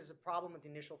I think there's a problem with the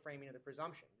initial framing of the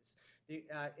presumptions.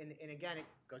 And again, it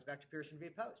goes back to Pearson v.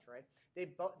 Post, right?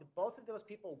 Both of those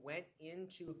people went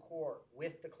into court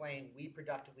with the claim, we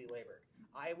productively labored.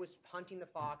 I was hunting the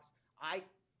fox. I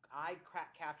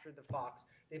captured the fox.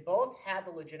 They both had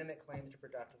the legitimate claims to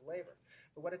productive labor.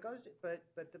 But what it goes to, but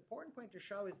the important point to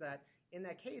show is that in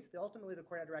that case, ultimately the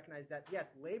court had to recognize that yes,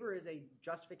 labor is a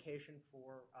justification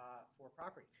for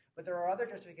property, but there are other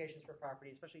justifications for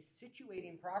property, especially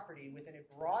situating property within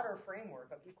a broader framework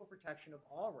of equal protection of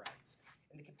all rights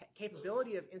and the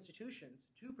capability of institutions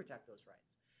to protect those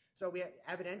rights. So we have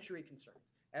evidentiary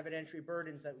concerns, evidentiary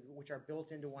burdens which are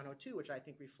built into 102, which I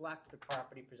think reflect the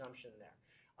property presumption there.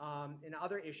 And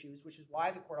other issues, which is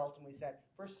why the court ultimately said,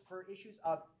 first, for issues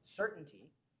of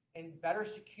certainty and better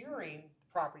securing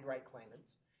property right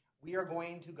claimants, we are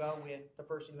going to go with the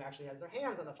person who actually has their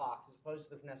hands on the fox as opposed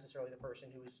to necessarily the person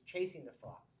who is chasing the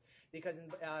fox. Because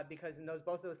in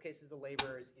both of those cases, the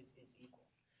labor is equal.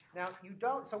 Now, you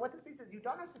don't, so what this means is you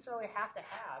don't necessarily have to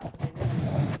have an independent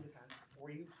invention defense,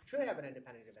 or you should have an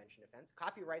independent invention defense.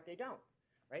 Copyright, they don't.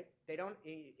 Right? They don't.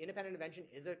 Independent invention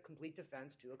is a complete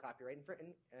defense to a copyright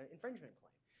infringement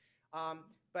claim.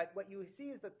 But what you see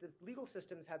is that the legal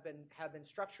systems have been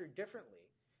structured differently,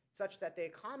 such that they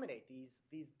accommodate these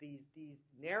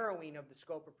narrowing of the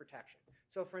scope of protection.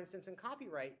 So, for instance, in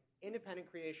copyright,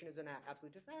 independent creation is an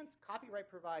absolute defense. Copyright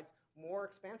provides more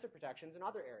expansive protections in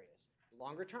other areas,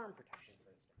 longer-term protection,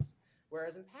 for instance.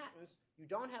 Whereas in patents, you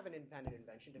don't have an independent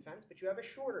invention defense, but you have a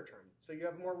shorter term. So you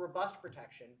have more robust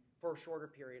protection for a shorter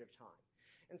period of time.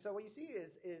 And so what you see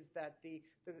is that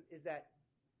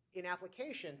in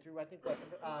application through, I think what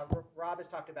Rob has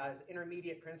talked about is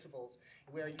intermediate principles,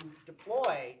 where you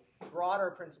deploy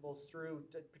broader principles through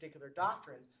particular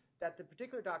doctrines, that the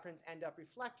particular doctrines end up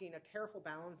reflecting a careful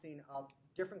balancing of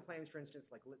different claims, for instance,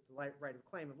 like the right of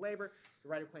claim of labor, the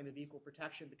right of claim of equal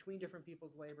protection between different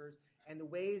people's labors, and the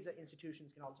ways that institutions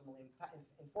can ultimately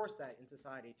enforce that in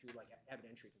society through like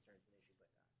evidentiary concerns and issues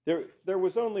like that. There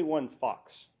was only one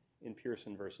fox in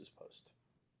Pearson versus Post.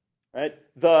 Right?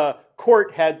 The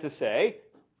court had to say,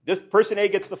 this person A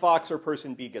gets the fox or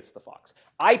person B gets the fox.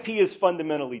 IP is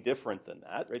fundamentally different than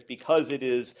that, right? Because it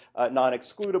is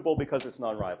non-excludable, because it's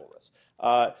non-rivalrous.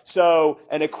 So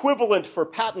an equivalent for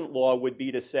patent law would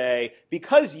be to say,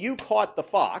 because you caught the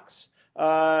fox,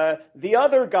 the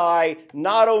other guy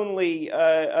not only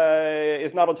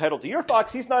is not entitled to your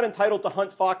fox, he's not entitled to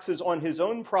hunt foxes on his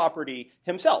own property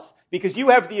himself, because you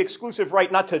have the exclusive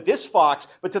right not to this fox,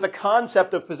 but to the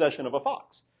concept of possession of a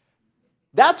fox.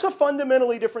 That's a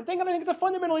fundamentally different thing, and I think it's a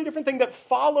fundamentally different thing that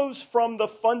follows from the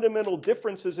fundamental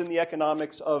differences in the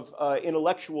economics of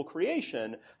intellectual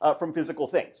creation from physical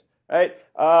things. Right?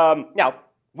 Now,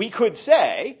 we could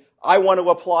say, I want to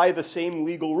apply the same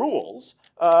legal rules,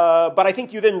 but I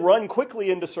think you then run quickly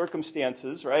into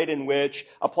circumstances, right, in which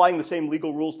applying the same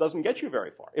legal rules doesn't get you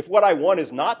very far. If what I want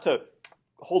is not to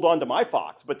hold on to my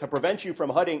fox, but to prevent you from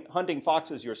hunting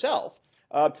foxes yourself,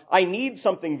 I need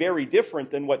something very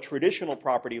different than what traditional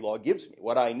property law gives me.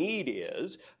 What I need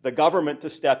is the government to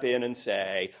step in and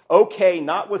say, okay,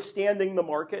 notwithstanding the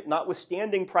market,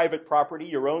 notwithstanding private property,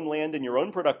 your own land and your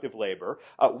own productive labor,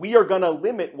 we are going to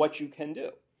limit what you can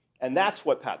do. And that's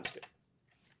what patents do.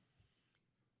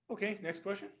 Okay, next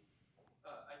question.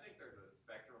 I think there's a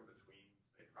spectrum between,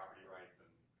 say, property rights and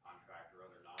contract or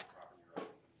other non-property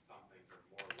rights, and some things are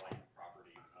more like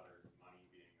property and others, money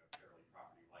being a fairly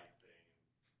property-like thing,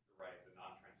 the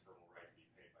non-transferable right to be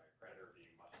paid by a creditor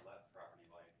being much less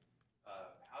property-like.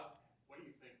 What do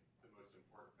you think the most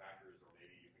important factors, or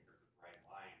maybe you think there's a bright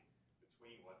line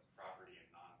between what's property and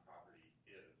non-property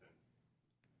is, and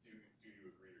do you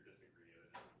agree or disagree that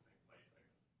it is in the same place,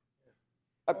 I guess?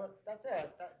 Well, that's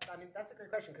it. That's a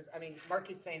great question, because Mark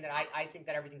keeps saying that I think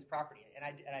that everything's property, and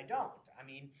I don't.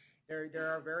 There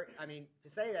are to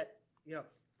say that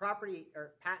property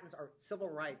or patents are civil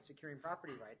rights securing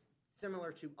property rights,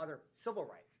 similar to other civil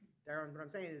rights. What I'm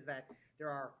saying is that there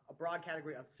are a broad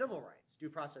category of civil rights, due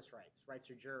process rights, rights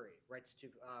to jury, rights to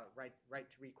right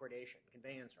to recordation,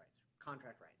 conveyance rights,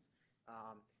 contract rights,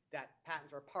 that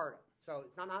patents are part of. So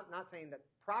it's not saying that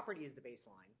property is the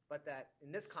baseline, but that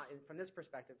from this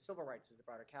perspective, civil rights is the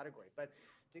broader category. But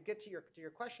to get to your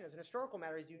question, as an historical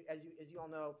matter, as you all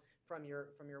know from your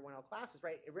 1L classes,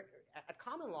 right? At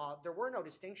common law, there were no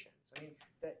distinctions.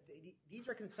 These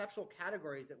are conceptual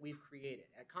categories that we've created.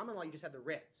 At common law, you just had the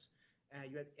writs.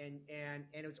 And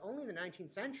it was only in the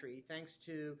 19th century, thanks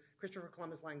to Christopher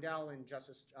Columbus Langdell and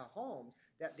Justice Holmes,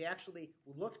 that they actually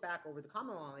looked back over the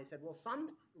common law and they said, well, some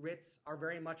writs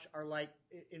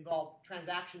involve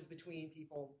transactions between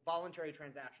people, voluntary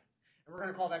transactions, and we're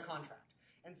going to call that contract.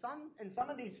 And some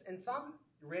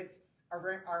writs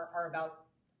are about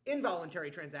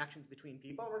involuntary transactions between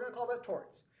people. We're going to call those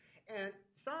torts. And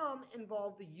some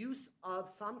involve the use of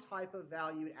some type of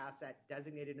valued asset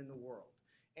designated in the world.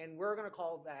 And we're going to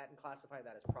call that and classify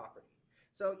that as property.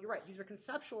 So you're right, these are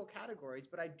conceptual categories,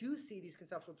 but I do see these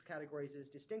conceptual categories as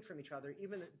distinct from each other,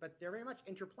 but they're very much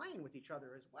interplaying with each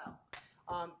other as well.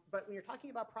 But when you're talking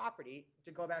about property,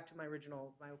 to go back to my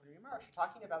opening remarks, you're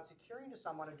talking about securing to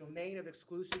someone a domain of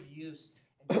exclusive use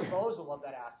and disposal of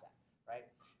that asset, right?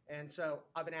 And so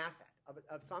of an asset,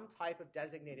 of some type of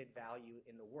designated value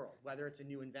in the world, whether it's a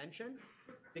new invention,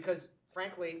 because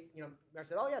frankly, I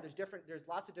said, oh yeah, there's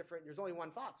lots of different, there's only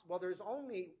one fox. Well, there's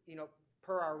only,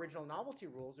 per our original novelty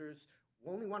rules, there's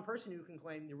only one person who can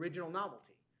claim the original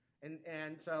novelty.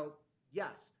 And so,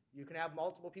 yes, you can have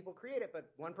multiple people create it, but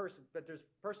there's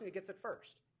a person who gets it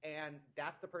first. And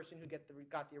that's the person who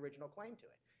got the original claim to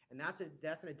it. And that's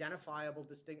an identifiable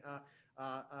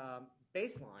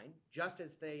baseline, just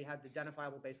as they have the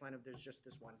identifiable baseline of there's just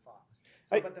this one fox.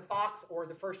 But the fox or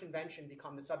the first invention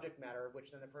become the subject matter,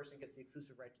 which then the person gets the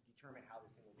exclusive right to determine how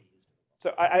this thing will be used.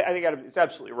 So I think Adam is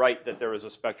absolutely right that there is a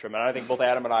spectrum, and I think both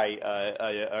Adam and I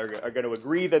are going to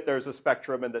agree that there's a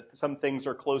spectrum and that some things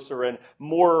are closer and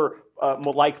more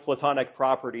like Platonic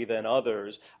property than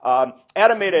others.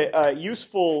 Adam made a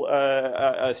useful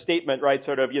statement, right?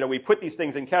 Sort of, we put these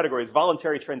things in categories.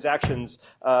 Voluntary transactions,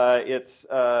 we'll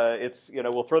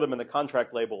throw them in the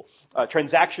contract label.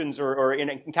 Transactions or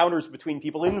encounters between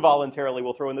people involuntarily,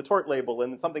 we'll throw in the tort label,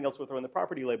 and something else we'll throw in the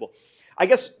property label. I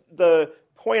guess the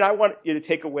point I want you to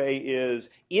take away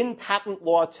is, in patent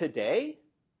law today,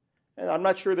 and I'm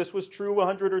not sure this was true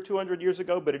 100 or 200 years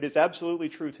ago, but it is absolutely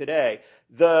true today,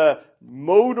 the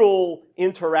modal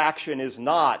interaction is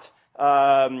not,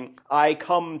 I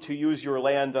come to use your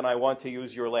land and I want to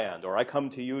use your land, or I come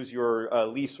to use your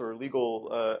lease or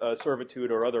legal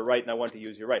servitude or other right and I want to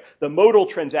use your right. The modal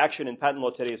transaction in patent law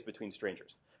today is between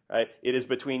strangers. Right? It is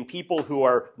between people who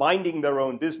are minding their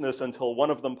own business until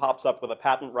one of them pops up with a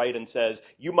patent right and says,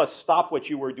 you must stop what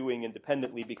you are doing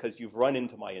independently because you've run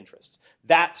into my interests.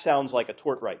 That sounds like a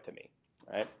tort right to me.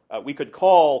 Right? We could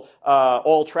call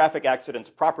all traffic accidents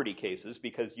property cases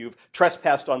because you've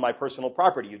trespassed on my personal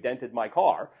property. You dented my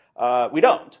car. We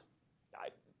don't.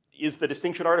 Is the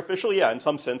distinction artificial? Yeah, in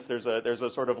some sense, there's a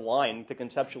sort of line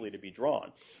conceptually to be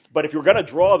drawn. But if you're going to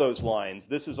draw those lines,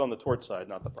 this is on the tort side,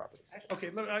 not the property side. Okay,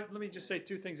 let me just say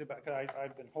two things about, because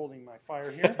I've been holding my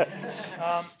fire here.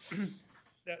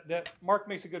 That Mark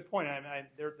makes a good point.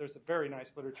 There's a very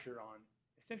nice literature on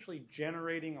essentially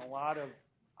generating a lot of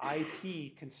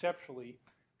IP conceptually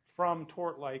from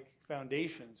tort-like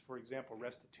foundations, for example,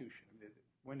 restitution.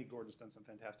 Wendy Gordon's done some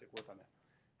fantastic work on that.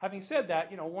 Having said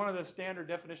that, one of the standard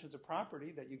definitions of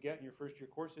property that you get in your first-year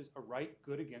course is a right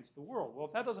good against the world. Well,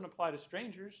 if that doesn't apply to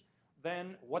strangers,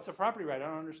 then what's a property right? I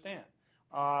don't understand.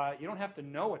 You don't have to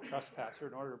know a trespasser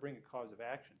in order to bring a cause of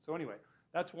action. So anyway,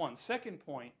 that's one. Second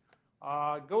point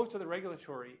goes to the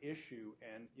regulatory issue,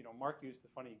 and Mark used the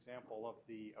funny example of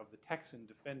the Texan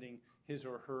defending his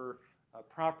or her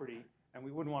property, and we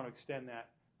wouldn't want to extend that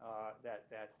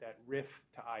riff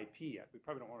to IP yet. We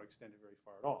probably don't want to extend it very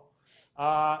far at all.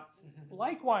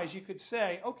 Likewise, you could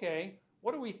say, okay,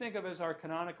 what do we think of as our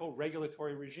canonical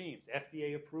regulatory regimes?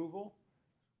 FDA approval,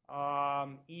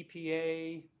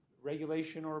 EPA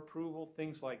regulation or approval,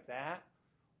 things like that.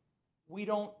 We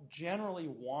don't generally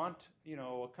want,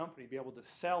 a company to be able to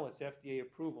sell its FDA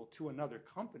approval to another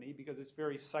company because it's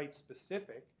very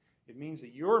site-specific. It means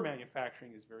that your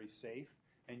manufacturing is very safe,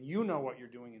 and you know what you're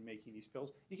doing in making these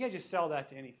pills. You can't just sell that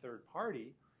to any third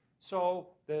party. So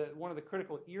one of the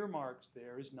critical earmarks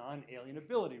there is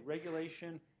non-alienability.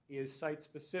 Regulation is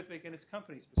site-specific and it's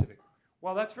company-specific.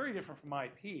 Well, that's very different from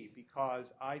IP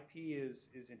because IP is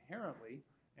inherently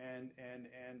and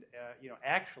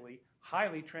actually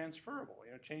highly transferable.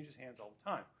 It changes hands all the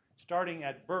time. Starting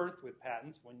at birth with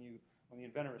patents when the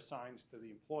inventor assigns to the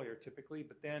employer typically,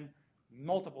 but then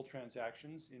multiple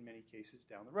transactions in many cases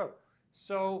down the road.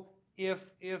 So if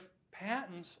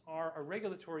patents are a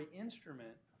regulatory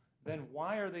instrument, then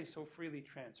why are they so freely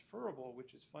transferable,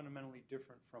 which is fundamentally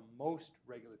different from most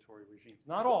regulatory regimes?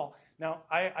 Not all. Now,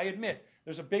 I admit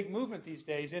there's a big movement these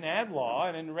days in ad law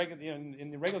and in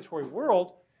the regulatory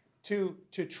world to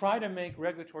try to make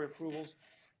regulatory approvals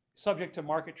subject to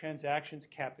market transactions,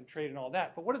 cap and trade, and all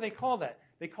that. But what do they call that?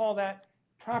 They call that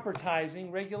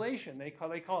propertizing regulation. They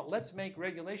call it let's make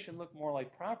regulation look more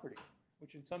like property,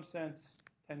 which in some sense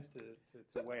tends to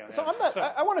weigh on So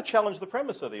that. I want to challenge the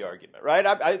premise of the argument, right?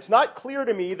 It's not clear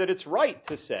to me that it's right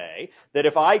to say that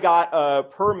if I got a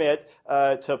permit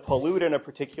to pollute in a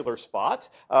particular spot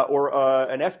or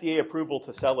an FDA approval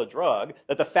to sell a drug,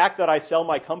 that the fact that I sell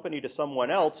my company to someone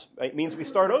else means we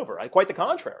start over. Quite the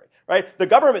contrary, right? The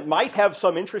government might have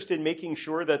some interest in making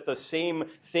sure that the same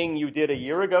thing you did a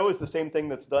year ago is the same thing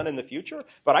that's done in the future,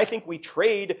 but I think we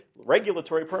trade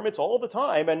regulatory permits all the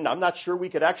time, and I'm not sure we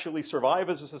could actually survive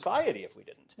as a society if we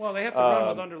didn't. Well, they have to run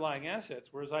with underlying assets,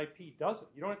 whereas IP doesn't.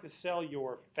 You don't have to sell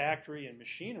your factory and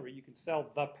machinery. You can sell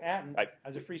the patent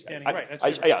as a freestanding right.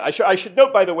 I should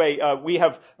note, by the way, we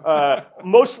have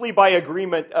mostly by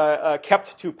agreement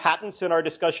kept to patents in our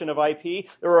discussion of IP.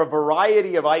 There are a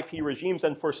variety of IP regimes,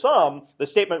 and for some, the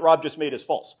statement Rob just made is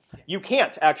false. You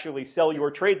can't actually sell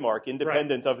your trademark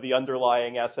independent of the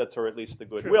underlying assets, or at least the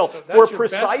goodwill, for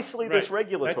precisely this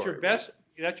regulatory.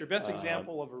 That's your best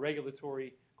example of a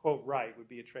regulatory quote right would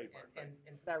be a trademark.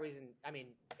 And for that reason, I mean,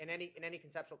 in any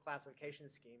conceptual classification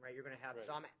scheme, right, you're going to have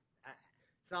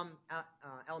some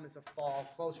elements that fall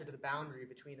closer to the boundary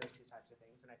between those two types of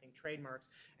things. And I think trademarks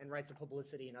and rights of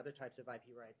publicity and other types of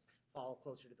IP rights fall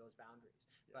closer to those boundaries.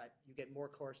 But you get more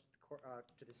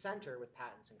to the center with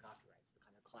patents and copyrights, the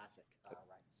kind of classic rights.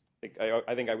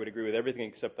 I think I would agree with everything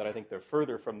except that I think they're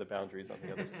further from the boundaries on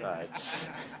the other side.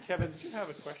 Kevin, did you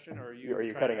have a question, or are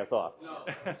you cutting us off? No,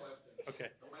 it's not a question. Okay.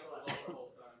 The whole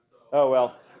time, so. Oh,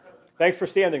 well. Thanks for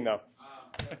standing, though.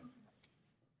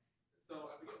 So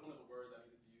I forget one of the words I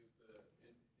needed to use to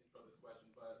intro this question,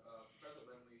 but Professor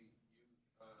Lemley used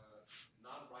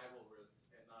non-rivalrous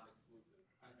and non-exclusive,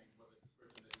 I think, was the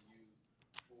expression that he used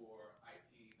for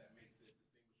IP that makes it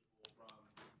distinguishable from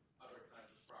other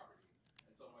kinds of property.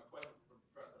 And so my question for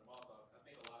Professor Mossoff, I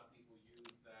think a lot of people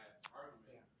use that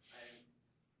argument, and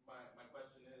my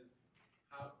question is,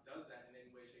 how does that in any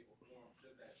way, shape, or form,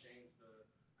 should that change the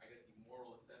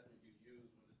moral assessment you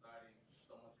use when deciding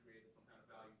someone's created some kind of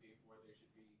value, therefore they should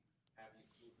have the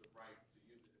exclusive right to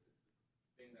use it if it's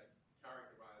this thing that's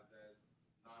characterized as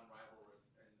non-rivalrous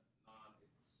and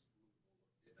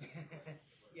non-excludable?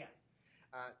 Yes.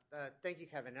 Thank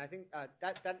you, Kevin. And I think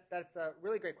that's a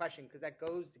really great question, because that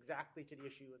goes exactly to the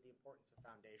issue of the importance of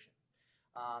foundations.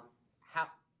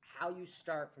 How you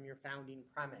start from your founding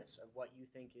premise of what you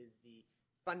think is the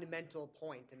fundamental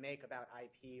point to make about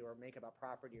IP or make about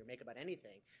property or make about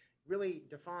anything really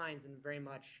defines in very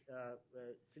much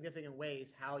significant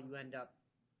ways how you end up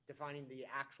defining the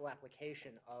actual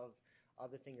application of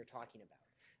the thing you're talking about.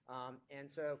 And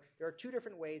so there are two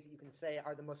different ways that you can say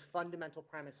are the most fundamental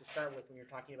premise to start with when you're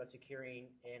talking about securing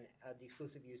the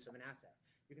exclusive use of an asset.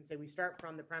 You can say we start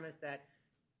from the premise that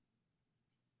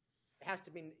it has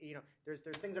to be, there's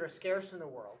things that are scarce in the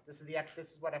world. This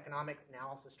is what economic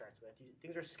analysis starts with.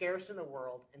 Things are scarce in the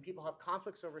world, and people have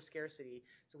conflicts over scarcity,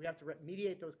 so we have to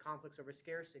mediate those conflicts over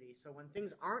scarcity. So when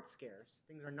things aren't scarce,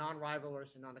 things are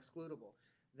non-rivalrous and non-excludable,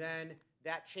 then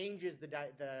that changes the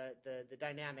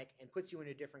dynamic and puts you in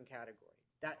a different category.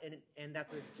 And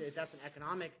that's an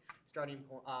economic starting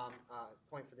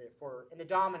point in the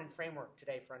dominant framework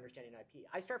today for understanding IP.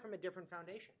 I start from a different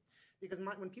foundation. Because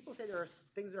when people say there are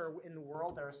things that are in the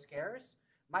world that are scarce,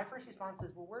 my first response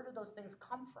is, well, where do those things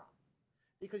come from?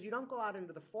 Because you don't go out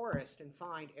into the forest and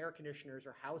find air conditioners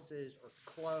or houses or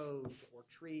clothes or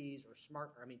trees or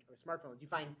smartphones. You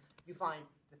find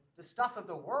the stuff of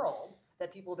the world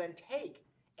that people then take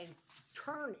and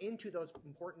turn into those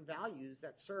important values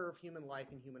that serve human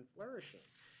life and human flourishing.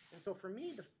 And so for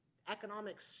me, the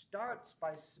economics starts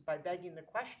by begging the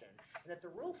question, and that the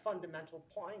real fundamental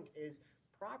point is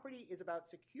property is about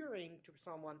securing to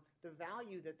someone the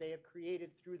value that they have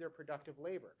created through their productive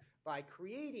labor by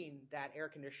creating that air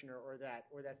conditioner or that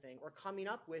thing, or coming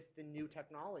up with the new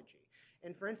technology.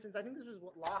 And for instance, I think this was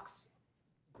Locke's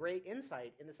great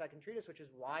insight in the second treatise, which is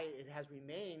why it has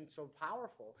remained so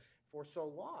powerful for so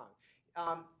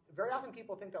long. Very often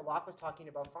people think that Locke was talking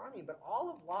about farming, but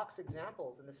all of Locke's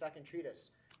examples in the second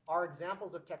treatise are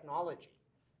examples of technology.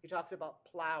 He talks about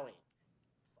plowing.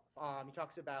 He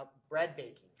talks about bread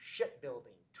baking,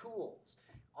 shipbuilding, tools.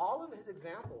 All of his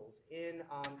examples in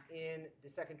the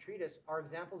second treatise are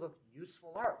examples of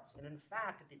useful arts. And in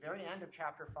fact, at the very end of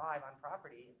chapter 5 on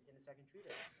property in the second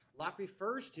treatise, Locke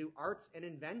refers to arts and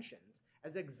inventions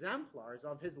as exemplars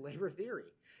of his labor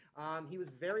theory. He was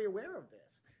very aware of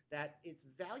this, that it's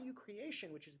value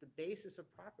creation which is the basis of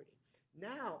property.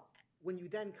 Now, when you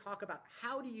then talk about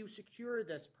how do you secure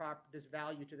this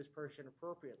value to this person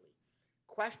appropriately,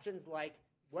 questions like,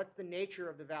 what's the nature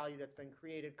of the value that's been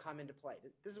created come into play.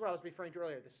 This is what I was referring to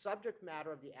earlier. The subject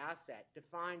matter of the asset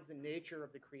defines the nature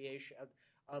of the creation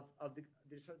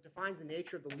defines the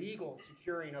nature of the legal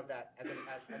securing of that as a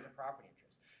property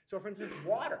interest. So, for instance,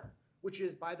 water, which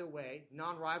is, by the way,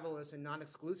 non-rivalrous and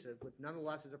non-exclusive, but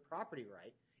nonetheless is a property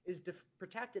right, is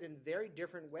protected in very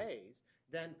different ways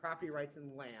than property rights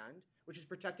in land, which is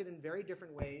protected in very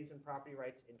different ways than property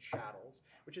rights in chattels,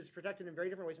 which is protected in very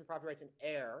different ways than property rights in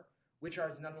air, which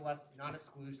are nonetheless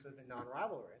non-exclusive and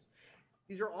non-rivalrous.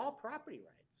 These are all property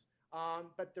rights,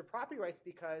 but they're property rights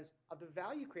because of the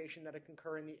value creation that can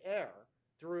occur in the air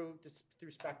through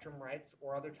spectrum rights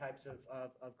or other types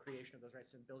of creation of those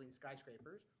rights in building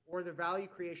skyscrapers, or the value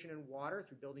creation in water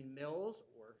through building mills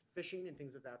or fishing and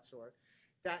things of that sort.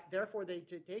 That therefore they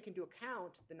take into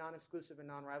account the non-exclusive and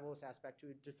non-rivalrous aspect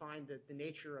to define the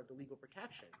nature of the legal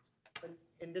protections.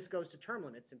 And this goes to term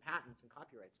limits and patents and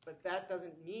copyrights. But that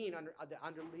doesn't mean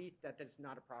underneath that it's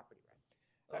not a property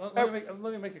right.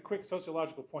 Let me make a quick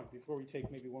sociological point before we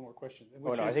take maybe one more question.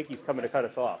 Oh, no, I think he's coming to cut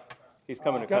us off. He's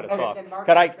coming to cut us okay. off. Mark,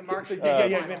 Could I? Mark should Mark,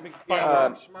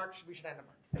 we should end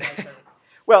the Mark.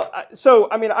 Well, so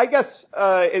I mean, I guess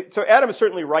so. Adam is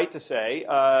certainly right to say,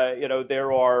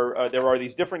 there are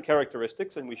these different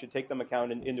characteristics, and we should take them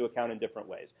into account in different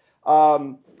ways.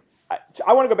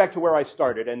 I want to go back to where I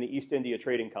started and the East India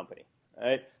Trading Company.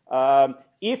 Right?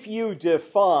 If you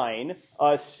define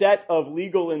a set of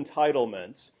legal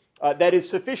entitlements that is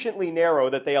sufficiently narrow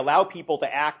that they allow people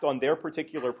to act on their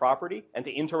particular property and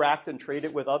to interact and trade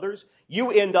it with others,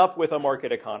 you end up with a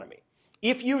market economy.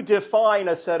 If you define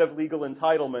a set of legal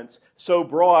entitlements so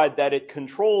broad that it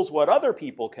controls what other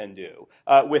people can do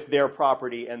with their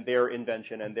property and their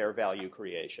invention and their value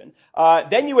creation,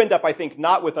 then you end up, I think,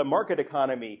 not with a market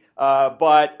economy,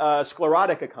 but a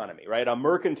sclerotic economy, right? A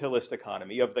mercantilist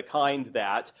economy of the kind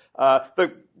that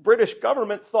the British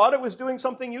government thought it was doing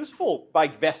something useful by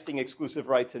vesting exclusive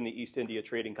rights in the East India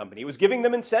Trading Company. It was giving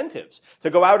them incentives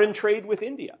to go out and trade with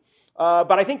India.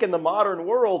 But I think in the modern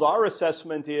world, our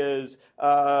assessment is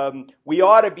we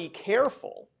ought to be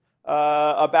careful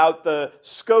about the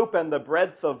scope and the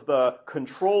breadth of the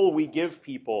control we give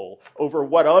people over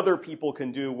what other people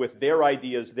can do with their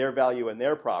ideas, their value, and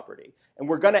their property. And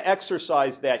we're going to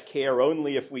exercise that care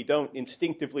only if we don't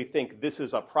instinctively think this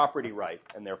is a property right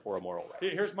and therefore a moral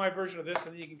right. Here's my version of this,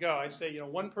 and you can go. I say,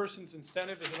 one person's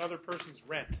incentive is another person's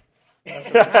rent.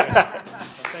 That's what I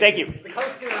say. Thank you. The